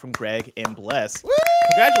shout out from Greg and Bless? Woo!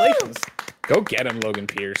 Congratulations. Go get him, Logan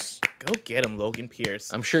Pierce. Go get him, Logan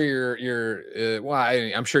Pierce. I'm sure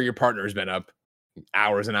I'm sure your partner's been up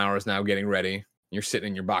hours and hours now getting ready. You're sitting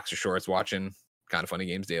in your boxer shorts watching Kind of Funny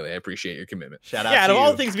Games Daily. I appreciate your commitment. Shout out out to of you.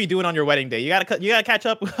 all the things to be doing on your wedding day, you gotta catch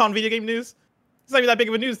up on video game news. It's not even that big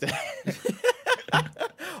of a news day.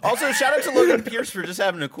 Also, shout out to Logan Pierce for just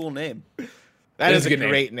having a cool name. That is a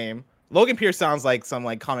great name. Logan Pierce sounds like some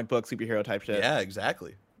like comic book superhero type shit. Yeah,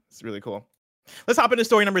 exactly. It's really cool. Let's hop into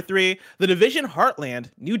story number 3. The Division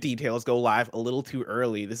Heartland. New details go live a little too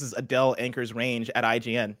early. This is Adele Anchor's Range at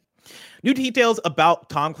IGN. New details about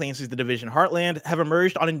Tom Clancy's The Division Heartland have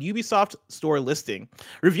emerged on a Ubisoft store listing,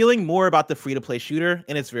 revealing more about the free-to-play shooter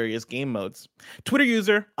and its various game modes. Twitter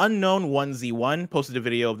user Unknown1Z1 posted a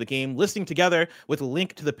video of the game listing together with a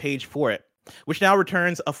link to the page for it, which now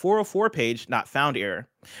returns a 404 page not found error.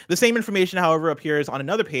 The same information, however, appears on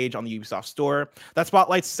another page on the Ubisoft store that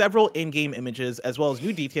spotlights several in-game images as well as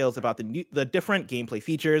new details about the different gameplay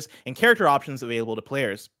features and character options available to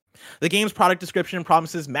players. The game's product description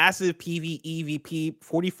promises massive PvEVP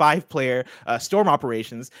 45-player storm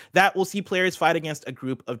operations that will see players fight against a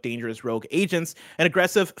group of dangerous rogue agents, an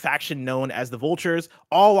aggressive faction known as the Vultures,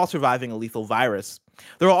 all while surviving a lethal virus.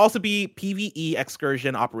 There will also be PvE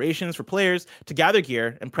excursion operations for players to gather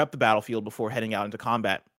gear and prep the battlefield before heading out into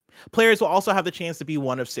combat. Players will also have the chance to be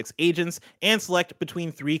one of 6 agents and select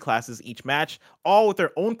between 3 classes each match, all with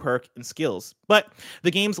their own perk and skills. But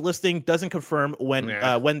the game's listing doesn't confirm when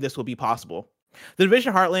this will be possible. The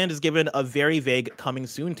Division Heartland is given a very vague coming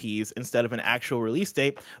soon tease instead of an actual release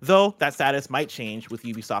date, though that status might change with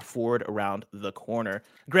Ubisoft Forward around the corner.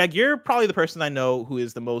 Greg, you're probably the person I know who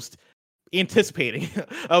is the most anticipating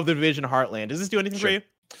of the Division Heartland. Does this do anything for you?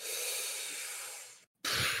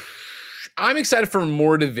 I'm excited for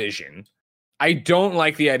more Division. I don't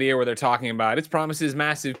like the idea where they're talking about its promises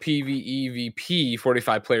massive PvEVP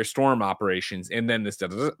 45 player storm operations, and then this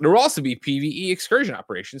does. There will also be PvE excursion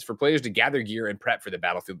operations for players to gather gear and prep for the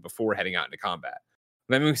battlefield before heading out into combat.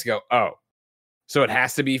 That makes me go, oh, so it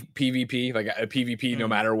has to be PvP, like a PvP no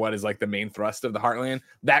matter what is like the main thrust of the Heartland.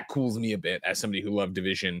 That cools me a bit as somebody who loved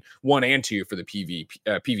Division 1 and 2 for the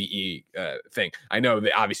PvE thing. I know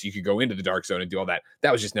that obviously you could go into the Dark Zone and do all that.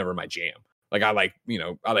 That was just never my jam. Like I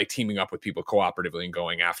like teaming up with people cooperatively and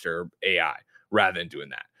going after AI rather than doing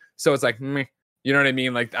that. So it's like, meh, you know what I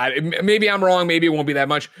mean? Like maybe I'm wrong. Maybe it won't be that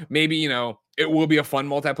much. Maybe, it will be a fun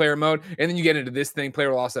multiplayer mode. And then you get into this thing.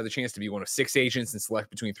 Player will also have the chance to be one of 6 agents and select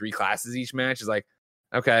between 3 classes each match. Is like,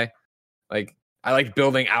 okay. Like I like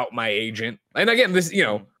building out my agent. And again, this,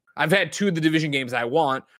 I've had 2 of the Division games I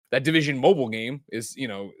want. That Division mobile game is,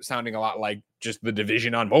 sounding a lot like just the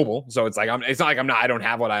Division on mobile. So it's like, I don't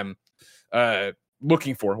have what I'm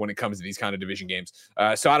looking for when it comes to these kind of Division games.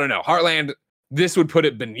 So I don't know. Heartland, this would put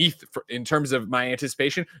it beneath in terms of my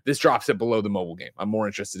anticipation. This drops it below the mobile game. I'm more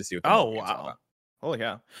interested to see what the mobile game's all about. Oh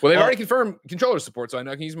yeah. Well, they've already confirmed controller support, so I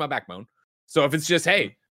know I can use my backbone. So if it's just,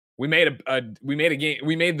 hey, we made a game,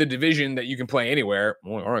 we made the Division that you can play anywhere.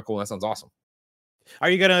 Well, all right, cool. That sounds awesome. Are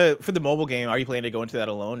you gonna, for the mobile game, are you planning to go into that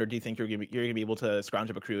alone, or do you think you're gonna be able to scrounge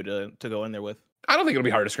up a crew to go in there with? I don't think it'll be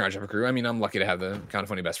hard to scrounge up a crew. I mean, I'm lucky to have the kind of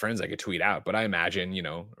funny best friends I could tweet out, but I imagine,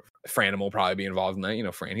 Fran will probably be involved in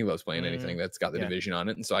that. Fran, he loves playing anything that's got the Division on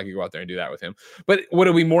it, and so I could go out there and do that with him. But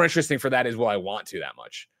what'll be more interesting for that is, will I want to that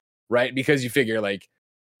much, right? Because you figure like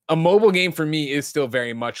a mobile game for me is still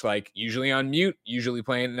very much like usually on mute, usually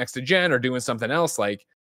playing next to Jen or doing something else. Like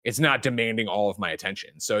it's not demanding all of my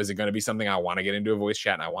attention. So is it going to be something I want to get into a voice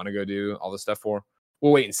chat and I want to go do all this stuff for?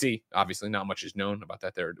 We'll wait and see. Obviously, not much is known about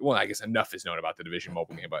that there. Well, I guess enough is known about the Division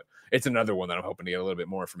mobile game, but it's another one that I'm hoping to get a little bit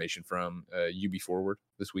more information from UB Forward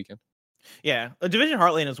this weekend. Yeah, Division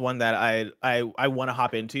Heartland is one that I want to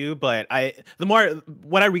hop into, but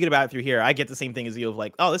when I read about it through here, I get the same thing as you of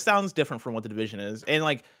like, oh, this sounds different from what the Division is, and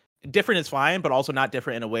like different is fine, but also not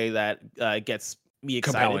different in a way that gets me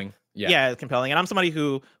excited. Compelling. Yeah, it's compelling. And I'm somebody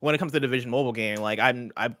who, when it comes to the Division mobile game, like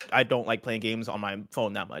I don't like playing games on my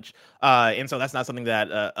phone that much. And so that's not something that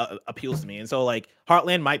appeals to me. And so like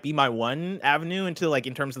Heartland might be my one avenue into like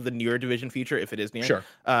in terms of the newer Division feature, if it is near, sure,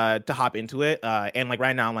 to hop into it. And like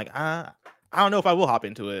right now I'm like, I don't know if I will hop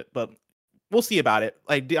into it, but we'll see about it.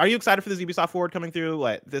 Like, are you excited for this Ubisoft Forward coming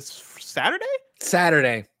through this Saturday?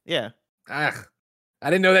 Saturday. Yeah. I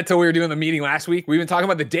didn't know that till we were doing the meeting last week. We've been talking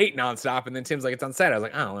about the date nonstop, and then Tim's like, it's on Saturday. I was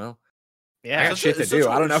like, oh, well. Yeah, I got shit to do.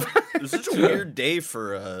 I don't know. It was such a weird day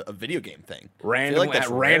for a video game thing.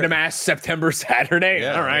 Random ass September Saturday.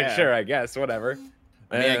 Yeah, all right, sure, I guess, whatever.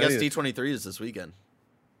 I mean, I guess D23 is this weekend.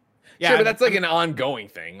 Yeah, sure, but that's like an ongoing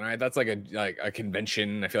thing, right? That's like a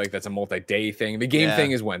convention. I feel like that's a multi-day thing. The game thing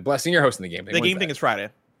is when? Blessing, you're hosting the game thing. The game thing is Friday.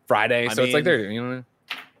 Friday, so it's like they're,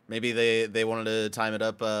 maybe they wanted to time it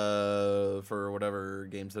up for whatever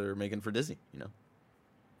games they're making for Disney,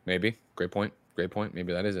 Maybe. Great point.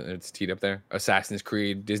 Maybe that is it. It's teed up there. Assassin's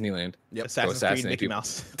Creed, Disneyland. Yep. Assassin's Creed, Mickey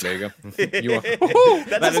Mouse. There you go.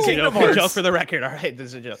 That's a Kingdom Hearts joke for the record. All right, this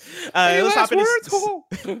is a joke. Let's hop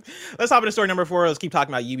into story number 4. Let's keep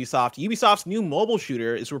talking about Ubisoft. Ubisoft's new mobile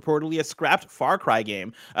shooter is reportedly a scrapped Far Cry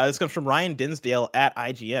game. This comes from Ryan Dinsdale at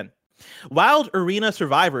IGN. Wild Arena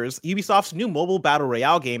Survivors, Ubisoft's new mobile battle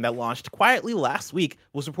royale game that launched quietly last week,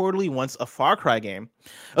 was reportedly once a Far Cry game.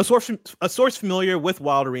 A source familiar with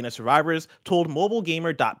Wild Arena Survivors told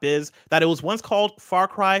mobilegamer.biz that it was once called Far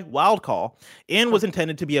Cry Wild Call and was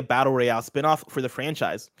intended to be a battle royale spinoff for the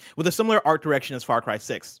franchise, with a similar art direction as Far Cry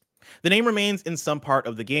 6. The name remains in some part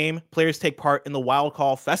of the game. Players take part in the Wild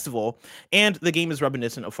Call Festival, and the game is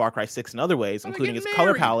reminiscent of Far Cry 6 in other ways, including its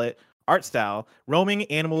color palette, art style, roaming,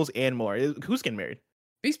 animals, and more. Who's getting married?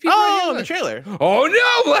 These people. Oh, in the trailer. Oh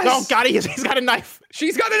no! Oh God, he's got a knife.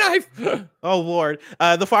 She's got a knife. Oh Lord.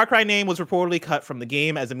 The Far Cry name was reportedly cut from the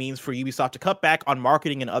game as a means for Ubisoft to cut back on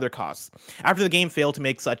marketing and other costs after the game failed to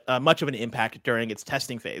make such much of an impact during its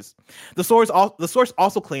testing phase. The source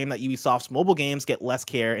also claimed that Ubisoft's mobile games get less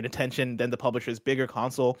care and attention than the publisher's bigger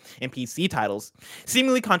console and PC titles,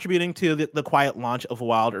 seemingly contributing to the quiet launch of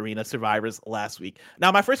Wild Arena Survivors last week.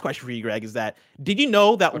 Now, my first question for you, Greg, is that did you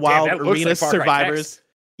know that Wild Arena Survivors?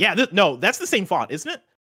 Yeah, no, that's the same font, isn't it?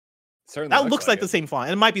 Certainly That looks like the same font.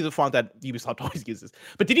 And it might be the font that Ubisoft always uses.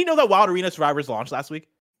 But did you know that Wild Arena Survivors launched last week?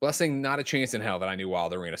 Blessing, not a chance in hell that I knew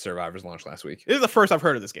Wild Arena Survivors launched last week. This is the first I've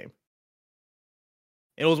heard of this game.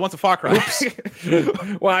 And it was once a Far Cry.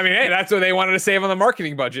 Well, I mean, hey, that's what they wanted to save on the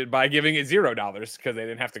marketing budget by giving it $0 because they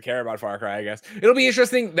didn't have to care about Far Cry, I guess. It'll be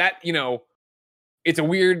interesting that, it's a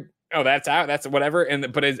weird, that's out, that's whatever.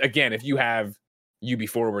 But again, if you have UB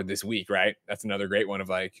Forward this week, right? That's another great one of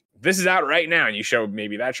like, this is out right now, and you show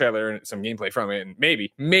maybe that trailer and some gameplay from it, and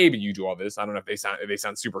maybe you do all this. I don't know if they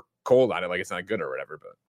sound super cold on it, like it's not good or whatever,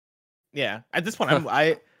 but yeah, at this point,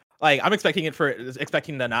 I'm expecting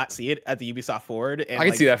to not see it at the Ubisoft Forward. And I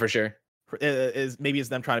can see that for sure. Is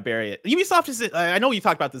them trying to bury it. Ubisoft is. I know you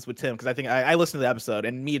talked about this with Tim because I think I listened to the episode,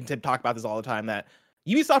 and me and Tim talk about this all the time. That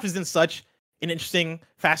Ubisoft is in such an interesting,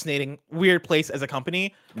 fascinating, weird place as a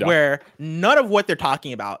company where none of what they're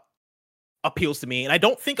talking about appeals to me, and I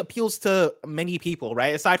don't think appeals to many people,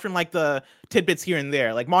 right? Aside from like the tidbits here and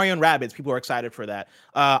there, like Mario and Rabbids, people are excited for that.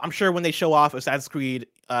 I'm sure when they show off Assassin's Creed,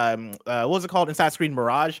 what was it called? Assassin's Creed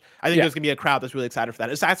Mirage. I think there's gonna be a crowd that's really excited for that.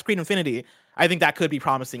 Assassin's Creed Infinity, I think that could be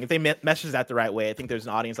promising if they message that the right way. I think there's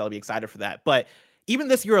an audience that'll be excited for that. But even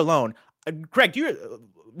this year alone, Greg,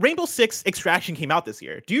 Rainbow Six Extraction came out this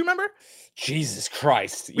year. Do you remember? Jesus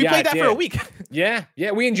Christ! We played that for a week. Yeah,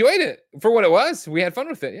 we enjoyed it for what it was. We had fun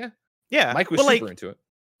with it. Yeah. Mike was super into it.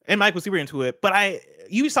 And Mike was super into it. But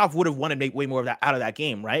Ubisoft would have wanted to make way more of that out of that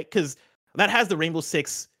game, right? Because that has the Rainbow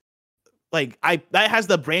Six, that has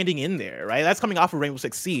the branding in there, right? That's coming off of Rainbow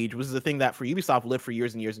Six Siege, which is the thing that for Ubisoft lived for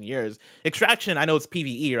years and years and years. Extraction, I know it's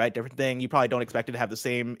PvE, right? Different thing. You probably don't expect it to have the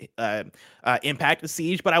same impact as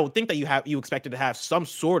Siege, but I would think that you expect it to have some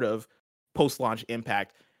sort of post-launch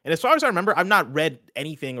impact. And as far as I remember, I've not read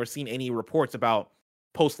anything or seen any reports about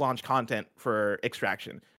post-launch content for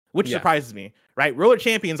Extraction, which surprises me, right? Roller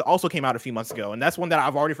Champions also came out a few months ago, and that's one that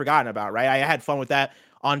I've already forgotten about, right? I had fun with that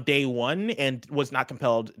on day one and was not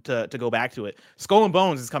compelled to go back to it. Skull and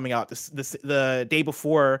Bones is coming out the day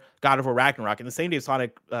before God of War Ragnarok, and the same day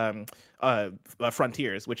Sonic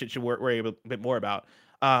Frontiers, which it should worry a bit more about.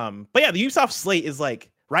 But yeah, the Ubisoft slate is like,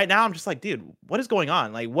 right now I'm just like, dude, what is going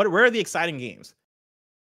on? Like, where are the exciting games?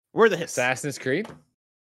 Where are the hits? Assassin's Creed?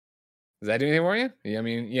 Does that do anything for you? Yeah, I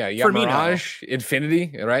mean, yeah, you got Mirage,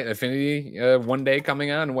 Infinity, right? Infinity one day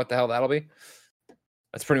coming on, and what the hell that'll be.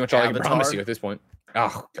 That's pretty much all I can promise you at this point.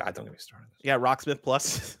 Oh, God, don't get me started. Yeah, Rocksmith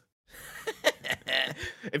Plus.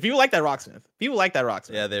 If people like that Rocksmith.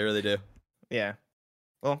 Yeah, they really do. Yeah.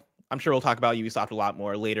 Well, I'm sure we'll talk about Ubisoft a lot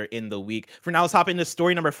more later in the week. For now, let's hop into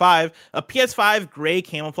story number 5. A PS5 gray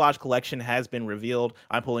camouflage collection has been revealed.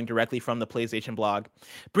 I'm pulling directly from the PlayStation blog.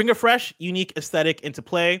 Bring a fresh, unique aesthetic into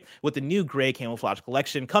play with the new gray camouflage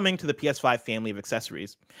collection coming to the PS5 family of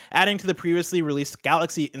accessories. Adding to the previously released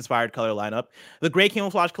Galaxy-inspired color lineup, the gray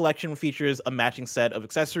camouflage collection features a matching set of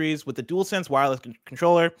accessories with the DualSense wireless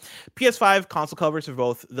controller, PS5 console covers for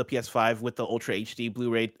both the PS5 with the Ultra HD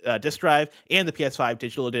Blu-ray disc drive and the PS5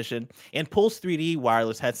 digital edition, and Pulse 3D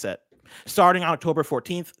wireless headset. Starting on October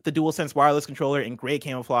 14th, the DualSense wireless controller in gray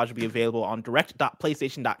camouflage will be available on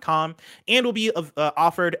direct.playstation.com and will be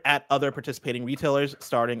offered at other participating retailers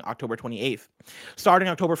starting October 28th. Starting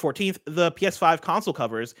October 14th, the PS5 console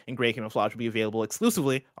covers in gray camouflage will be available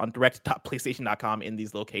exclusively on direct.playstation.com in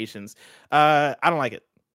these locations. I don't like it.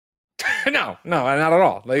 No, not at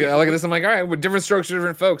all. Like, I look at this, I'm like, all right, with different strokes for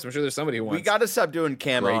different folks. I'm sure there's somebody who wants. We got to stop doing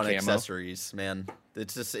camo on accessories, man.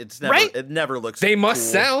 It's never, right? It never looks. They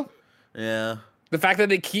must sell. Yeah. The fact that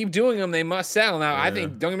they keep doing them, they must sell. Now, I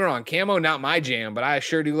think, don't get me wrong, camo not my jam, but I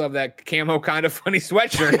sure do love that camo kind of funny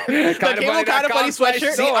sweatshirt. Kind of funny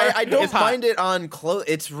sweatshirt. See, I don't mind it on clothes.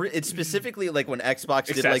 It's specifically like when Xbox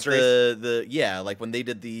did like like when they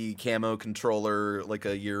did the camo controller like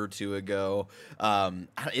a year or two ago.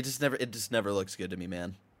 It just never looks good to me,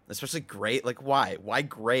 man. Especially gray. Like why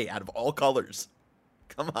gray out of all colors?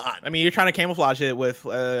 Come on. I mean, you're trying to camouflage it with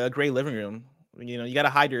a gray living room. You got to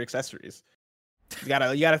hide your accessories. You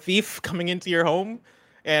got a thief coming into your home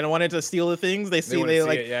and wanted to steal the things. They see the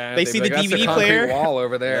DVD player wall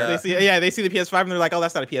over there. They see the PS5 and they're like, oh,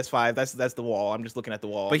 that's not a PS5. That's the wall. I'm just looking at the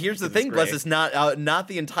wall. But here's the thing, Bless, it's not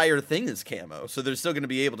the entire thing is camo, so they're still going to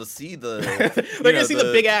be able to see the. They're going to see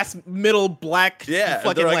the big ass middle black. Yeah,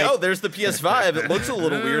 they're like, oh, there's the PS5. It looks a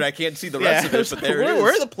little weird. I can't see the rest of it, but there it is.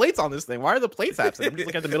 Where are the plates on this thing? Why are the plates absent? I'm just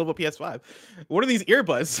looking at the middle of a PS5. What are these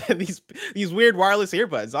earbuds? these weird wireless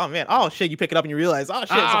earbuds. Oh man. Oh shit. You pick it up and you realize, oh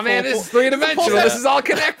shit. Oh man, this is 3-dimensional. This is all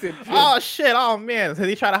connected. Oh shit! Oh man! So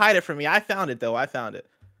they try to hide it from me. I found it though. All right.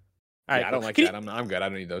 Yeah, I don't like that. I'm good. I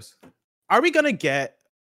don't need those. Are we gonna get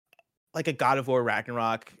like a God of War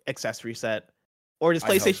Ragnarok accessory set, or does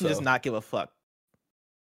PlayStation just not give a fuck?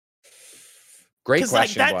 Great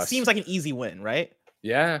question. Like, that seems like an easy win, right?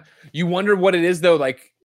 Yeah. You wonder what it is though.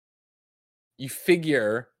 Like, you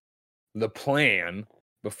figure the plan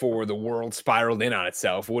before the world spiraled in on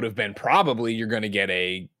itself would have been probably you're going to get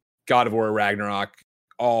a God of War Ragnarok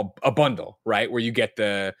a bundle, right? Where you get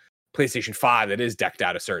the PlayStation 5 that is decked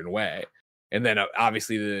out a certain way. And then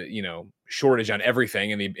obviously the, shortage on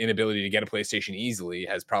everything and the inability to get a PlayStation easily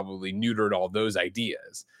has probably neutered all those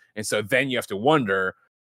ideas. And so then you have to wonder,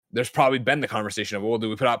 there's probably been the conversation of, well, do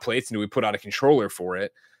we put out plates and do we put out a controller for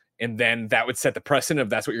it? And then that would set the precedent of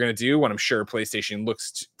that's what you're going to do when I'm sure PlayStation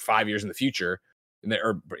looks 5 years in the future,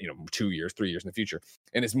 or 2 years, 3 years in the future.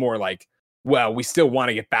 And it's more like, well, we still want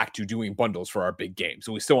to get back to doing bundles for our big games.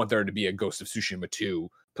 So we still want there to be a Ghost of Tsushima 2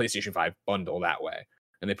 PlayStation 5 bundle that way.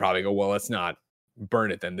 And they probably go, well, let's not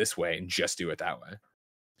burn it then this way and just do it that way.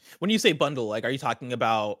 When you say bundle, like, are you talking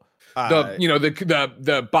about you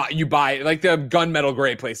buy like the gunmetal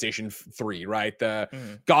gray PlayStation 3, right? The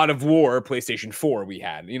God of War PlayStation 4 we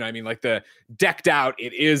had, I mean, like the decked out,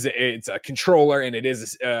 it's a controller and it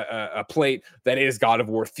is a plate that is God of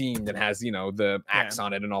War themed and has, the axe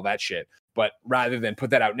on it and all that shit. But rather than put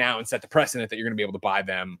that out now and set the precedent that you're going to be able to buy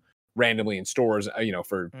them randomly in stores,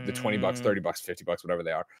 for the $20, $30, $50, whatever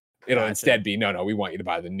they are, it'll instead be, no, we want you to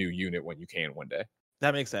buy the new unit when you can one day.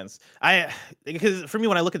 That makes sense. Because for me,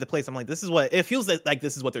 when I look at the place, I'm like, this is what it feels like.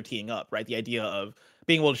 This is what they're teeing up, right? The idea of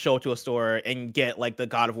being able to show up to a store and get like the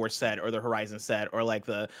God of War set or the Horizon set, or like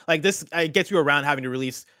this gets you around having to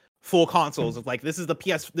release full consoles of like, this is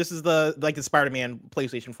the Spider-Man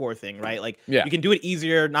PlayStation 4 thing, right? Like, you can do it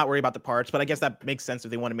easier, not worry about the parts. But I guess that makes sense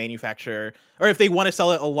if they want to manufacture, or if they want to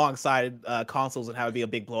sell it alongside consoles and have it be a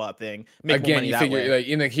big blowout thing. Make more money you that figure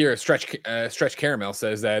way. Like here, Stretch Caramel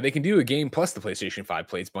says that they can do a game plus the PlayStation 5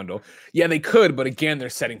 plates bundle. Yeah, they could, but again,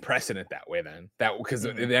 they're setting precedent that way. Because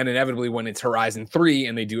then inevitably, when it's Horizon 3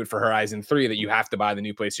 and they do it for Horizon 3, that you have to buy the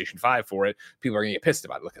new PlayStation 5 for it, people are gonna get pissed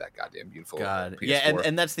about it. Look at that goddamn beautiful God. PS4. Yeah,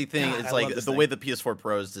 and that's the thing. God, it's like the way the PS4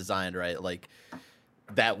 Pro is designed, right? Like,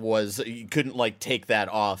 you couldn't like take that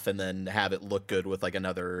off and then have it look good with like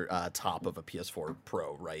another top of a PS4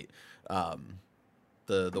 Pro, right?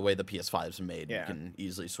 The way the PS5 is made, you can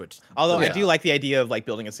easily switch. Although I do like the idea of like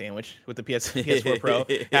building a sandwich with the PS4 Pro.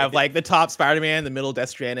 Have like the top Spider-Man, the middle Death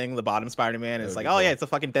Stranding, the bottom Spider-Man. It's like, yeah, it's a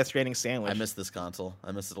fucking Death Stranding sandwich. I miss this console.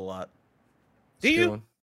 I miss it a lot. Do you?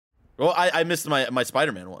 Well, I missed my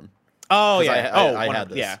Spider-Man one. Oh yeah. I had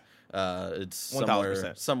this. Yeah. It's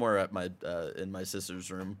somewhere at my in my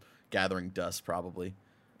sister's room, gathering dust probably.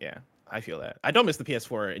 Yeah, I feel that. I don't miss the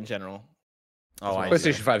PS4 in general. Oh,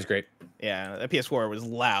 PlayStation 5 is great. Yeah, the PS4 was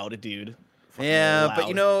loud, dude. Yeah,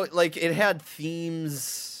 loud. But like it had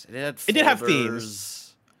themes. It did have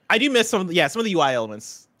themes. I do miss some of the UI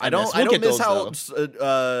elements. I don't miss how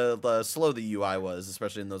slow the UI was,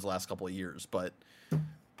 especially in those last couple of years. But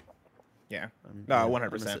yeah,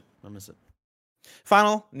 100%. I miss it.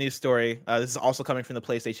 Final news story. This is also coming from the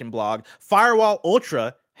PlayStation blog. Firewall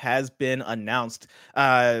Ultra has been announced.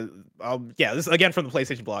 This is again from the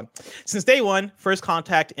PlayStation blog. Since day one, First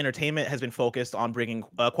Contact Entertainment has been focused on bringing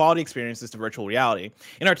quality experiences to virtual reality,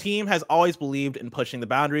 and our team has always believed in pushing the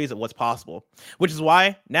boundaries of what's possible, which is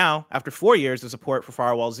why now, after 4 years of support for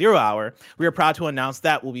Firewall Zero Hour, we are proud to announce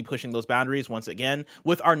that we'll be pushing those boundaries once again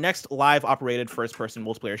with our next live operated first-person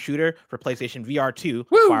multiplayer shooter for PlayStation VR 2,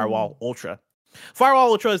 Firewall Ultra. Firewall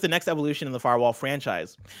Ultra is the next evolution in the Firewall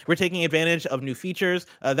franchise. We're taking advantage of new features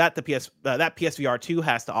that PSVR 2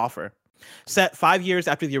 has to offer. Set 5 years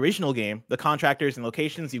after the original game, the contractors and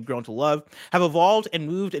locations you've grown to love have evolved and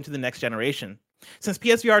moved into the next generation. Since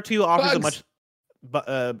PSVR 2 offers bugs.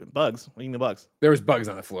 Bugs? What do you mean bugs? There was bugs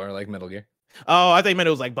on the floor, like Metal Gear. Oh, I thought you meant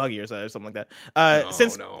it was like buggy or something like that.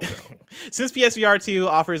 Since PSVR 2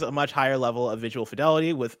 offers a much higher level of visual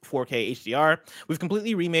fidelity with 4K HDR, we've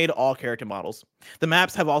completely remade all character models. The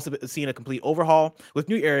maps have also seen a complete overhaul with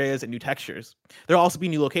new areas and new textures. There'll also be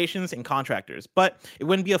new locations and contractors, but it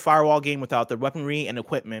wouldn't be a Firewall game without the weaponry and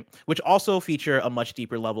equipment, which also feature a much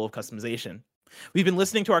deeper level of customization. We've been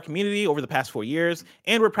listening to our community over the past 4 years,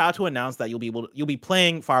 and we're proud to announce that you'll be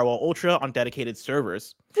playing Firewall Ultra on dedicated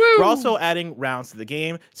servers. Woo! We're also adding rounds to the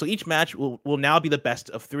game, so each match will now be the best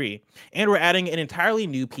of 3, and we're adding an entirely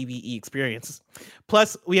new PvE experience.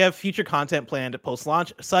 Plus, we have future content planned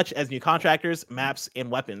post-launch, such as new contractors, maps, and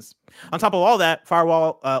weapons. On top of all that,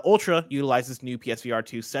 Firewall Ultra utilizes new PSVR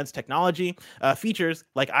 2 Sense technology, features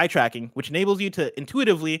like eye tracking, which enables you to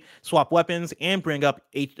intuitively swap weapons and bring up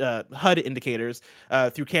HUD indicators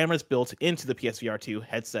through cameras built into the PSVR 2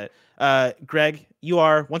 headset. Greg, you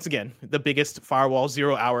are, once again, the biggest Firewall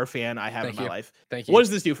Zero Hour fan I have in my life. Thank you. What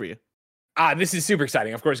does this do for you? This is super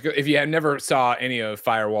exciting. Of course, if you have never saw any of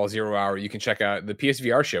Firewall Zero Hour, you can check out the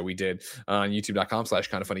PSVR show we did on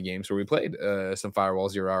youtube.com/kindoffunnygames, where we played some Firewall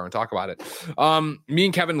Zero Hour and talk about it. Me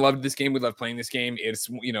and Kevin loved this game. We loved playing this game. It's,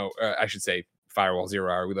 I should say Firewall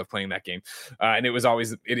Zero Hour. We love playing that game. And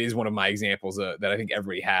it is one of my examples that I think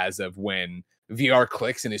everybody has of when VR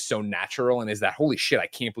clicks and is so natural and is that, holy shit, I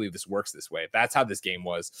can't believe this works this way. That's how this game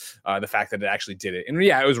was. The fact that it actually did it. And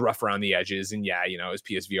yeah, it was rough around the edges. And yeah, it was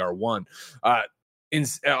PSVR 1.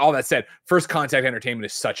 All that said, First Contact Entertainment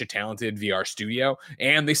is such a talented VR studio,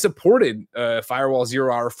 and they supported Firewall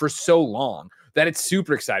Zero Hour for so long that it's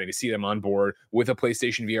super exciting to see them on board with a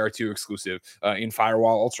PlayStation VR 2 exclusive in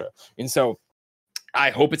Firewall Ultra. And so I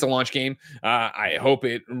hope it's a launch game. I hope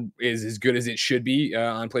it is as good as it should be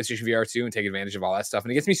on PlayStation VR 2 and take advantage of all that stuff.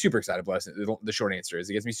 And it gets me super excited. Bless it. The short answer is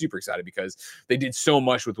it gets me super excited because they did so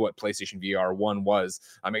much with what PlayStation VR 1 was.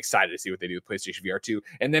 I'm excited to see what they do with PlayStation VR 2.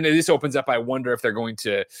 And then this opens up, I wonder if they're going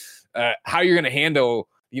to, how you're going to handle,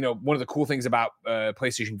 one of the cool things about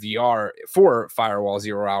PlayStation VR for Firewall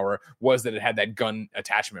Zero Hour was that it had that gun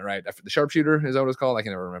attachment, right? The sharpshooter, is that what it's called? I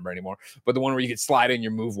can never remember anymore. But the one where you could slide in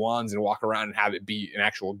your move wands and walk around and have it be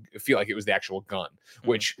feel like it was the actual gun,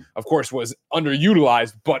 which of course was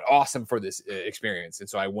underutilized, but awesome for this experience. And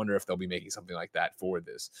so I wonder if they'll be making something like that for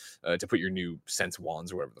this to put your new Sense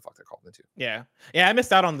wands or whatever the fuck they're called into. Yeah. I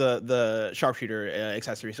missed out on the sharpshooter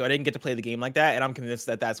accessory, so I didn't get to play the game like that. And I'm convinced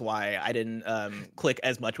that that's why I didn't click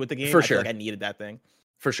as much with the game. For sure. I feel like I needed that thing.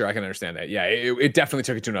 For sure, I can understand that. Yeah, it definitely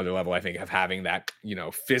took it to another level, I think, of having that,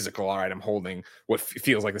 physical, all right, I'm holding what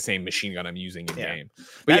feels like the same machine gun I'm using in game.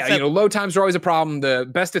 But load times are always a problem. The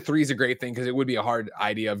best of 3 is a great thing because it would be a hard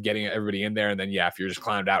idea of getting everybody in there. And then, if you're just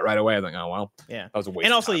climbed out right away, I'm like, oh, well, that was a waste.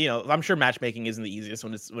 And also, I'm sure matchmaking isn't the easiest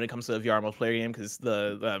when it comes to a VR multiplayer game because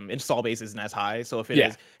the install base isn't as high. So if it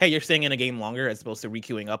is, hey, you're staying in a game longer as opposed to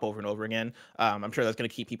requeuing up over and over again, I'm sure that's going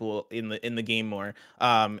to keep people in the game more.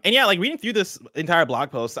 And reading through this entire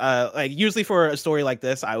blog post, usually for a story like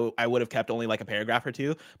this, I would have kept only like a paragraph or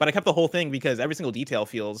two, but I kept the whole thing because every single detail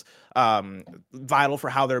feels vital for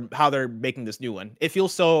how they're making this new one. It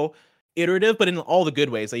feels so iterative, but in all the good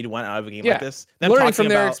ways that you'd want out of a game like this. Them learning from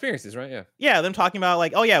their experiences, right? Them talking about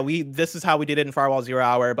like, oh yeah, this is how we did it in Firewall Zero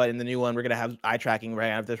Hour, but in the new one we're gonna have eye tracking. We're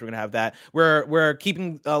gonna have this. We're gonna have that. We're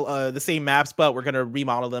keeping the same maps, but we're gonna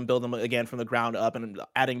remodel them, build them again from the ground up, and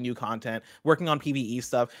adding new content. Working on PvE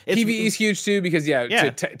stuff. PvE is huge too because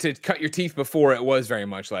to cut your teeth before it was very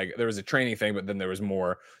much like there was a training thing, but then there was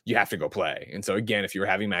more. You have to go play, and so again, if you were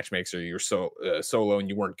having matchmakers or you were solo and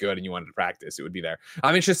you weren't good and you wanted to practice, it would be there.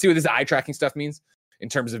 I'm interested to see what this eye tracking stuff means in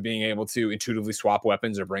terms of being able to intuitively swap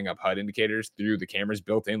weapons or bring up HUD indicators through the cameras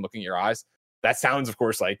built in, looking at your eyes. That sounds, of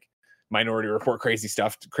course, like Minority Report crazy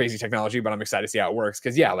stuff, crazy technology, but I'm excited to see how it works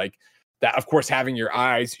because that, of course, having your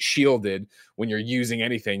eyes shielded when you're using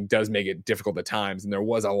anything does make it difficult at times. And there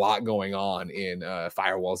was a lot going on in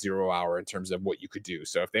Firewall Zero Hour in terms of what you could do.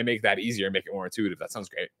 So if they make that easier, make it more intuitive, that sounds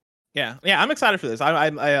great. Yeah, I'm excited for this.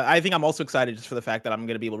 I think I'm also excited just for the fact that I'm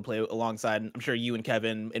going to be able to play alongside. I'm sure you and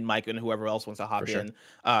Kevin and Mike and whoever else wants to hop in.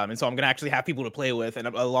 And so I'm going to actually have people to play with and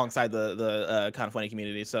alongside the kind of funny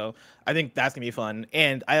community. So I think that's going to be fun.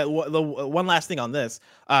 And the one last thing on this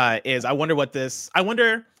is I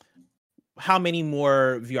wonder how many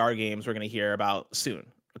more VR games we're going to hear about soon.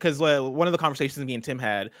 Because one of the conversations me and Tim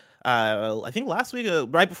had, I think last week,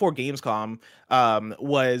 right before Gamescom,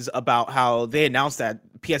 was about how they announced that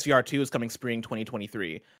PSVR 2 is coming spring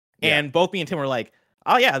 2023. Yeah. And both me and Tim were like,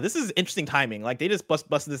 oh yeah, this is interesting timing. Like they just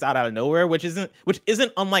busted this out of nowhere, which isn't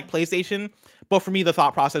unlike PlayStation. But for me, the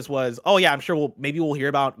thought process was, oh yeah, I'm sure we'll hear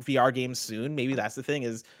about VR games soon. Maybe that's the thing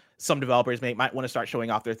is some developers might want to start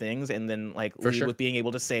showing off their things and then with being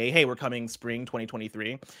able to say, hey, we're coming spring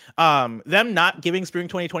 2023. Them not giving spring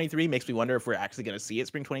 2023 makes me wonder if we're actually going to see it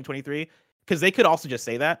spring 2023 because they could also just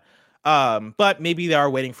say that. But maybe they are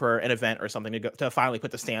waiting for an event or something to finally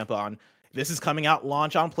put the stamp on this is coming out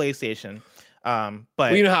launch on PlayStation.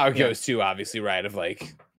 But you know how it goes too, obviously, right? Of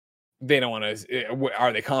like, they don't want to,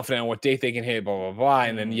 are they confident on what date they can hit, blah, blah, blah.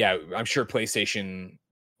 And then, I'm sure PlayStation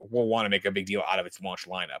will want to make a big deal out of its launch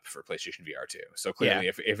lineup for PlayStation VR 2. So clearly,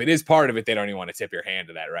 if it is part of it, they don't even want to tip your hand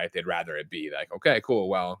to that, right? They'd rather it be like, okay, cool.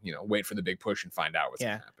 Well, wait for the big push and find out what's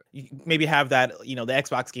going to happen. You maybe have that, the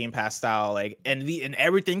Xbox Game Pass style, and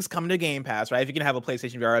everything's coming to Game Pass, right? If you can have a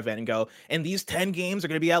PlayStation VR event and go, and these 10 games are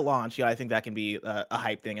going to be at launch, I think that can be a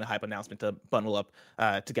hype thing and a hype announcement to bundle up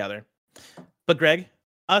together. But Greg,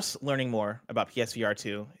 us learning more about PSVR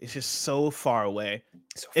 2 is just so far away.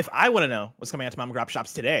 If I want to know what's coming out to mom and pop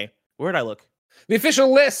shops today, where'd I look? The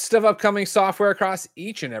official list of upcoming software across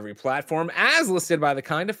each and every platform, as listed by the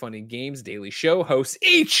Kinda Funny Games Daily Show hosts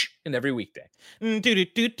each and every weekday.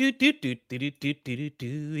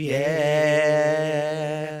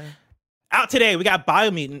 Yeah. Out today, we got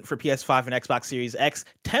Biomutant for PS5 and Xbox Series X,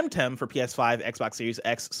 Temtem for PS5, Xbox Series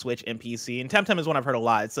X, Switch, and PC. And Temtem is one I've heard a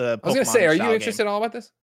lot. It's a Pokemon I was going to say, are you style interested game. at all about this?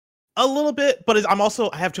 A little bit, but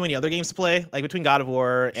I have too many other games to play. Like between God of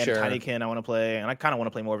War and Sure. Tinykin, I want to play, and I kind of want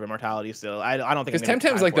to play more of Immortality still. I don't think Because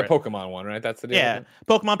Temtem's like the Pokemon one, right? That's the deal. Yeah,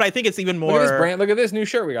 Pokemon, but I think it's even more. Look at this brand. Look at this new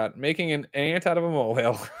shirt we got, making an ant out of a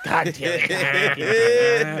molehill. God damn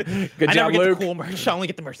it! Good I job, never get Luke. the cool merch. I only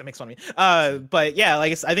get the merch that makes fun of me. But yeah,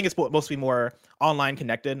 like I think it's supposed to be more online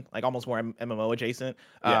connected, like almost more MMO adjacent.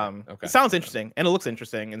 Yeah, okay. It sounds interesting and it looks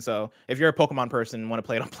interesting. And so if you're a Pokemon person and want to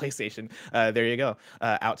play it on PlayStation, there you go.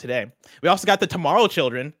 Out today. We also got the Tomorrow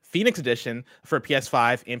Children Phoenix Edition for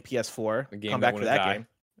PS5 and PS4. Come back for that game.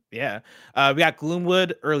 Yeah. We got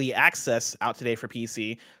Gloomwood Early Access out today for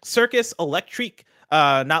PC. Circus Electric,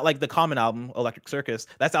 not like the common album, Electric Circus.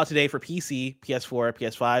 That's out today for PC, PS4,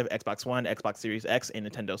 PS5, Xbox One, Xbox Series X, and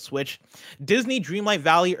Nintendo Switch. Disney Dreamlight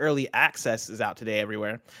Valley Early Access is out today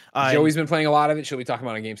everywhere. Joey's been playing a lot of it. She'll be talking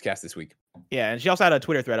about on Gamescast this week. Yeah, and she also had a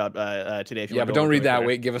Twitter thread up today. If you but don't read that.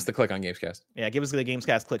 Wait, give us the click on Gamescast. Yeah, give us the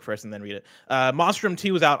Gamescast click first and then read it. Monstrum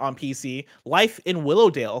 2 is out on PC. Life in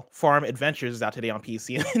Willowdale Farm Adventures is out today on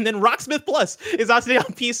PC. And then Rocksmith Plus is out today on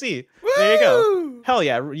PC. Woo! There you go. Hell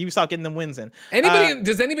yeah, Ubisoft getting them wins in.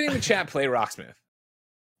 Does anybody in the chat play Rocksmith?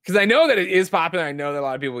 Because I know that it is popular. I know that a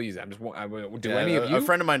lot of people use it. Any of you? A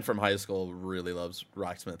friend of mine from high school really loves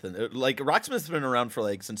Rocksmith, and Rocksmith's been around for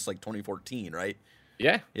since 2014, right?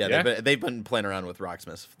 Yeah. They've been playing around with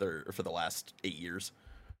Rocksmith for the last 8 years.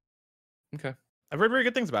 Okay. I've heard very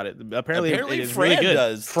good things about it. Apparently it is Fran really good.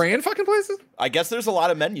 does. Fran fucking plays it? I guess there's a lot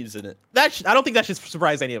of menus in it. I don't think that should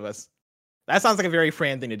surprise any of us. That sounds like a very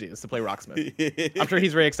Fran thing to do, is to play Rocksmith. I'm sure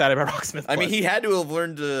he's very excited about Rocksmith Plus. I mean, he had to have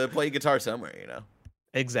learned to play guitar somewhere,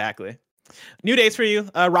 Exactly. New days for you.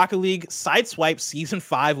 Rocket League Sideswipe Season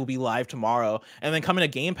 5 will be live tomorrow. And then coming to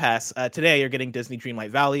Game Pass, today you're getting Disney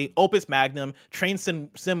Dreamlight Valley, Opus Magnum, Train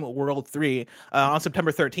Sim World 3. On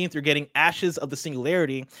September 13th, you're getting Ashes of the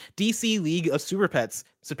Singularity, DC League of Super Pets.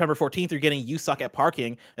 September 14th, you're getting You Suck at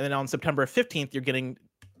Parking. And then on September 15th, you're getting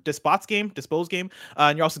Dispose Game.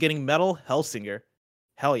 And you're also getting Metal Hellsinger.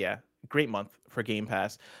 Hell yeah. Great month for Game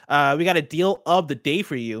Pass. We got a deal of the day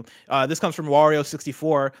for you. This comes from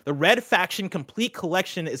Wario64. The Red Faction Complete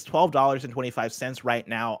Collection is $12.25 right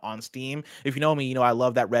now on Steam. If you know me, you know I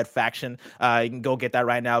love that Red Faction. You can go get that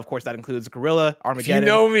right now. Of course, that includes Gorilla, Armageddon. If you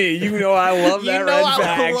know me, you know I love that Red Faction.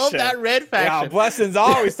 I love that Red Faction. Yeah, Blessing's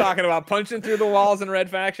always talking about punching through the walls in Red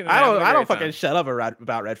Faction. I don't fucking shut up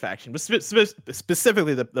about Red Faction, but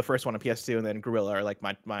specifically the first one on PS2 and then Gorilla are like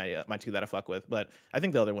my two that I fuck with. But I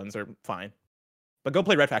think the other ones are fine. But go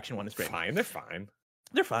play Red Faction 1. It's great. They're fine.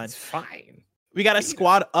 It's fine. We got a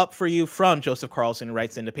squad up for you from Joseph Carlson, who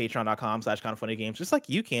writes into patreon.com/kindafunnygames, just like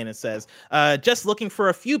you can. It says, just looking for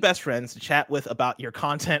a few best friends to chat with about your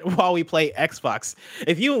content while we play Xbox.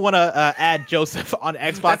 If you want to add Joseph on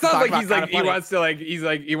Xbox, that sounds like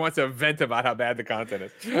he wants to vent about how bad the content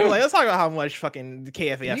is. Let's talk about how much fucking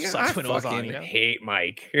KFAF sucks when it was on. I hate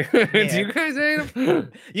Mike. Do you guys hate him?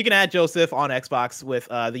 You can add Joseph on Xbox with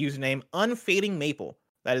the username Unfading Maple.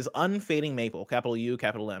 That is Unfading Maple, capital U,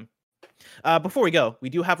 capital M. Before we go, we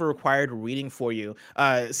do have a required reading for you.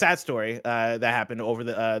 Sad story that happened over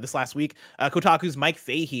this last week. Kotaku's Mike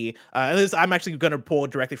Fahey, and I'm actually going to pull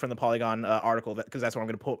directly from the Polygon article because that's what I'm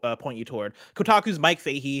going to point you toward. Kotaku's Mike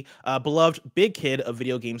Fahey, beloved big kid of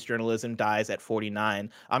video games journalism, dies at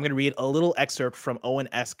 49. I'm going to read a little excerpt from Owen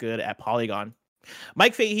S. Good at Polygon.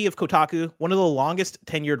 Mike Fahey of Kotaku, one of the longest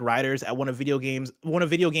tenured writers at one of video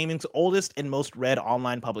gaming's oldest and most read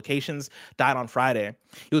online publications, died on Friday.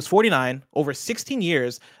 He was 49. Over 16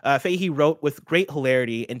 years, Fahey wrote with great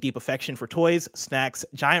hilarity and deep affection for toys, snacks,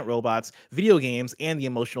 giant robots, video games, and the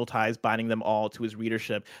emotional ties binding them all to his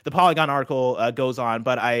readership. The Polygon article goes on,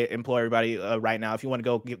 but I implore everybody right now, if you want to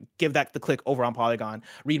go give that the click over on Polygon,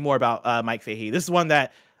 read more about Mike Fahey. This is one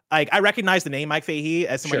that I recognize the name Mike Fahey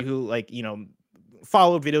as somebody who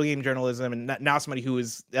followed video game journalism and now somebody who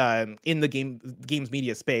is in the games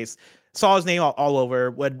media space. Saw his name all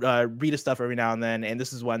over, would read his stuff every now and then. And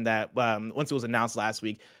this is one that once it was announced last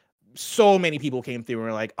week, so many people came through and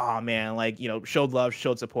were like, oh man, showed love,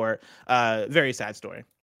 showed support. Very sad story.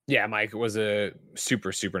 Yeah, Mike was a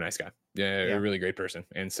super, super nice guy. Yeah, a really great person.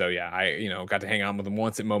 And so, yeah, I, got to hang out with him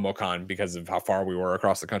once at MomoCon because of how far we were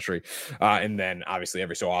across the country. And then obviously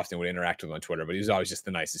every so often would interact with him on Twitter, but he was always just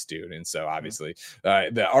the nicest dude. And so obviously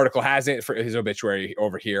the article has it for his obituary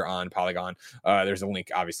over here on Polygon. There's a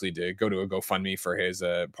link obviously to go to a GoFundMe for his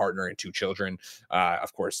partner and 2 children.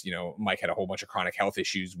 Of course, Mike had a whole bunch of chronic health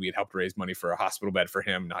issues. We had helped raise money for a hospital bed for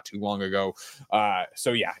him not too long ago.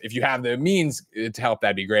 So yeah, if you have the means to help,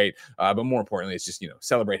 that'd be great. But more importantly, it's just,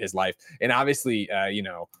 celebrate his life. And obviously,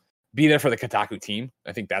 be there for the Kotaku team.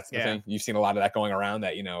 I think that's the thing. You've seen a lot of that going around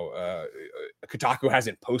that, Kotaku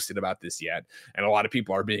hasn't posted about this yet. And a lot of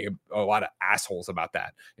people are being a lot of assholes about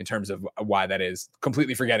that in terms of why that is,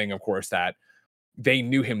 completely forgetting, of course, that they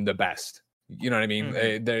knew him the best. You know what I mean?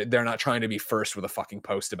 Mm-hmm. They're not trying to be first with a fucking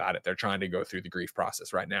post about it. They're trying to go through the grief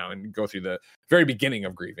process right now and go through the very beginning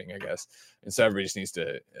of grieving, I guess. And so everybody just needs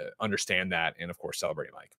to understand that and, of course, celebrate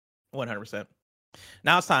Mike. 100%.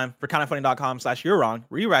 Now it's time for kindafunny.com/you're wrong,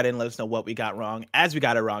 where you write in and let us know what we got wrong as we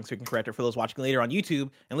got it wrong so we can correct it for those watching later on YouTube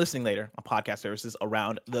and listening later on podcast services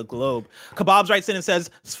around the globe. Kabobs writes in and says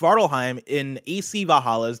Svartalheim in AC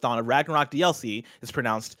Valhalla's Dawn of Ragnarok DLC is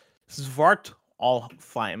pronounced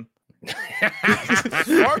Svartalfheim.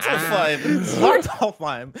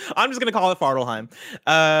 Svartalfheim. I'm just going to call it Svartalheim.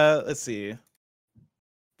 Let's see.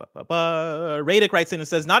 Radic writes in and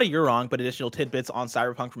says, not a you're wrong, but additional tidbits on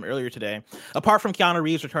Cyberpunk from earlier today. Apart from Keanu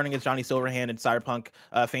Reeves returning as Johnny Silverhand in Cyberpunk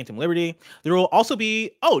Phantom Liberty, there will also be,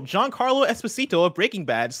 Giancarlo Esposito of Breaking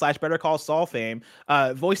Bad / Better Call Saul fame,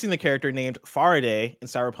 voicing the character named Faraday in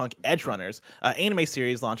Cyberpunk Edge Runners, anime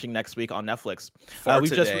series launching next week on Netflix.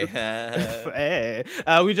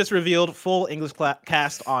 We just revealed full English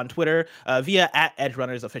cast on Twitter via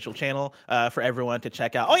 @EdgeRunners official channel for everyone to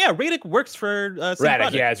check out. Oh yeah, Radic works for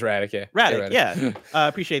Radic, yeah. It's Radic, yeah. Radic, yeah.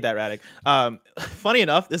 Appreciate that, Radic. Funny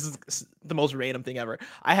enough, this is the most random thing ever.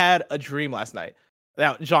 I had a dream last night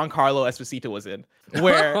that Giancarlo Esposito was in,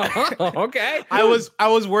 where okay, I was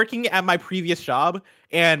working at my previous job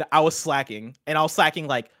and I was slacking,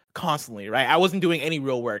 like constantly, right? I wasn't doing any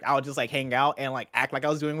real work. I would just like hang out and like act like I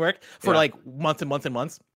was doing work for like months and months and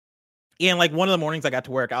months. And like one of the mornings I got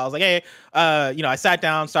to work, I was like, hey, I sat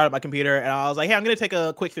down, started my computer, and I was like, hey, I'm going to take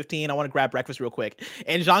a quick 15. I want to grab breakfast real quick.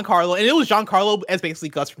 And Giancarlo, and it was Giancarlo as basically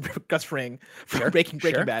Gus Fring from Breaking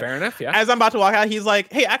Bad. Fair enough, yeah. As I'm about to walk out, he's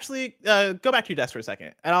like, hey, actually, go back to your desk for a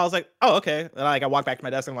second. And I was like, oh, okay. And I walk back to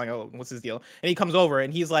my desk, and I'm like, oh, what's his deal? And he comes over,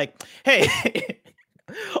 and he's like, hey,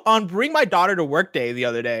 on Bring My Daughter to Work Day the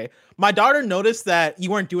other day, my daughter noticed that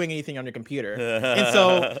you weren't doing anything on your computer. And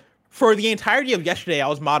so for the entirety of yesterday, I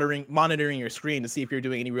was monitoring your screen to see if you're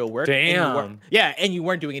doing any real work. Damn. And you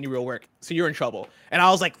weren't doing any real work, so you're in trouble. And I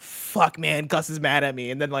was like, "Fuck, man, Gus is mad at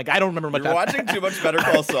me." And then like I don't remember much. You're watching too much Better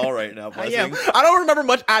Call Saul right now. I don't remember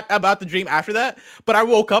much about the dream after that, but I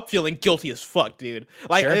woke up feeling guilty as fuck, dude.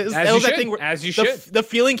 Like it was that thing where as you should. The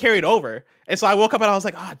feeling carried over, and so I woke up and I was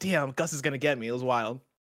like, "Oh damn, Gus is gonna get me." It was wild.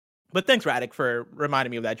 But thanks, Radic, for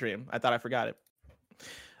reminding me of that dream. I thought I forgot it.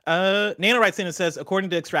 Nano writes in and says, according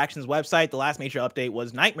to Extraction's website, the last major update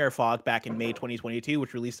was Nightmare Fog back in May 2022,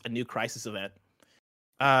 which released a new Crisis event.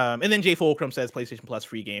 And then Jay Fulcrum says PlayStation Plus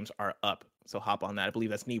free games are up. So hop on that. I believe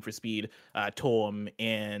that's Need for Speed, Toem,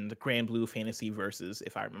 and Grand Blue Fantasy Versus,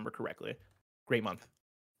 if I remember correctly. Great month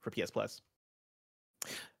for PS Plus.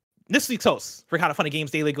 This week's hosts for Kind of Funny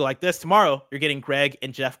Games Daily go like this. Tomorrow, you're getting Greg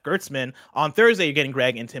and Jeff Gertzman. On Thursday, you're getting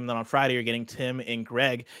Greg and Tim. Then on Friday, you're getting Tim and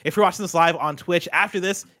Greg. If you're watching this live on Twitch, after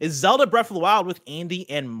this is Zelda Breath of the Wild with Andy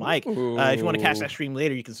and Mike. If you want to catch that stream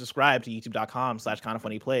later, you can subscribe to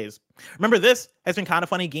youtube.com/kindoffunnyplays. Remember, this has been Kind of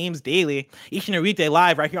Funny Games Daily. Each and every weekday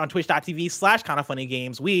live right here on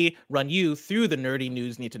twitch.tv/kindoffunnygames. We run you through the nerdy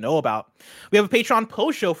news you need to know about. We have a Patreon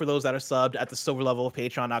post show for those that are subbed at the silver level of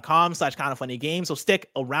patreon.com/kindoffunnygames. So stick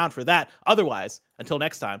around for that. Otherwise, until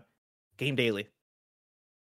next time, Game Daily.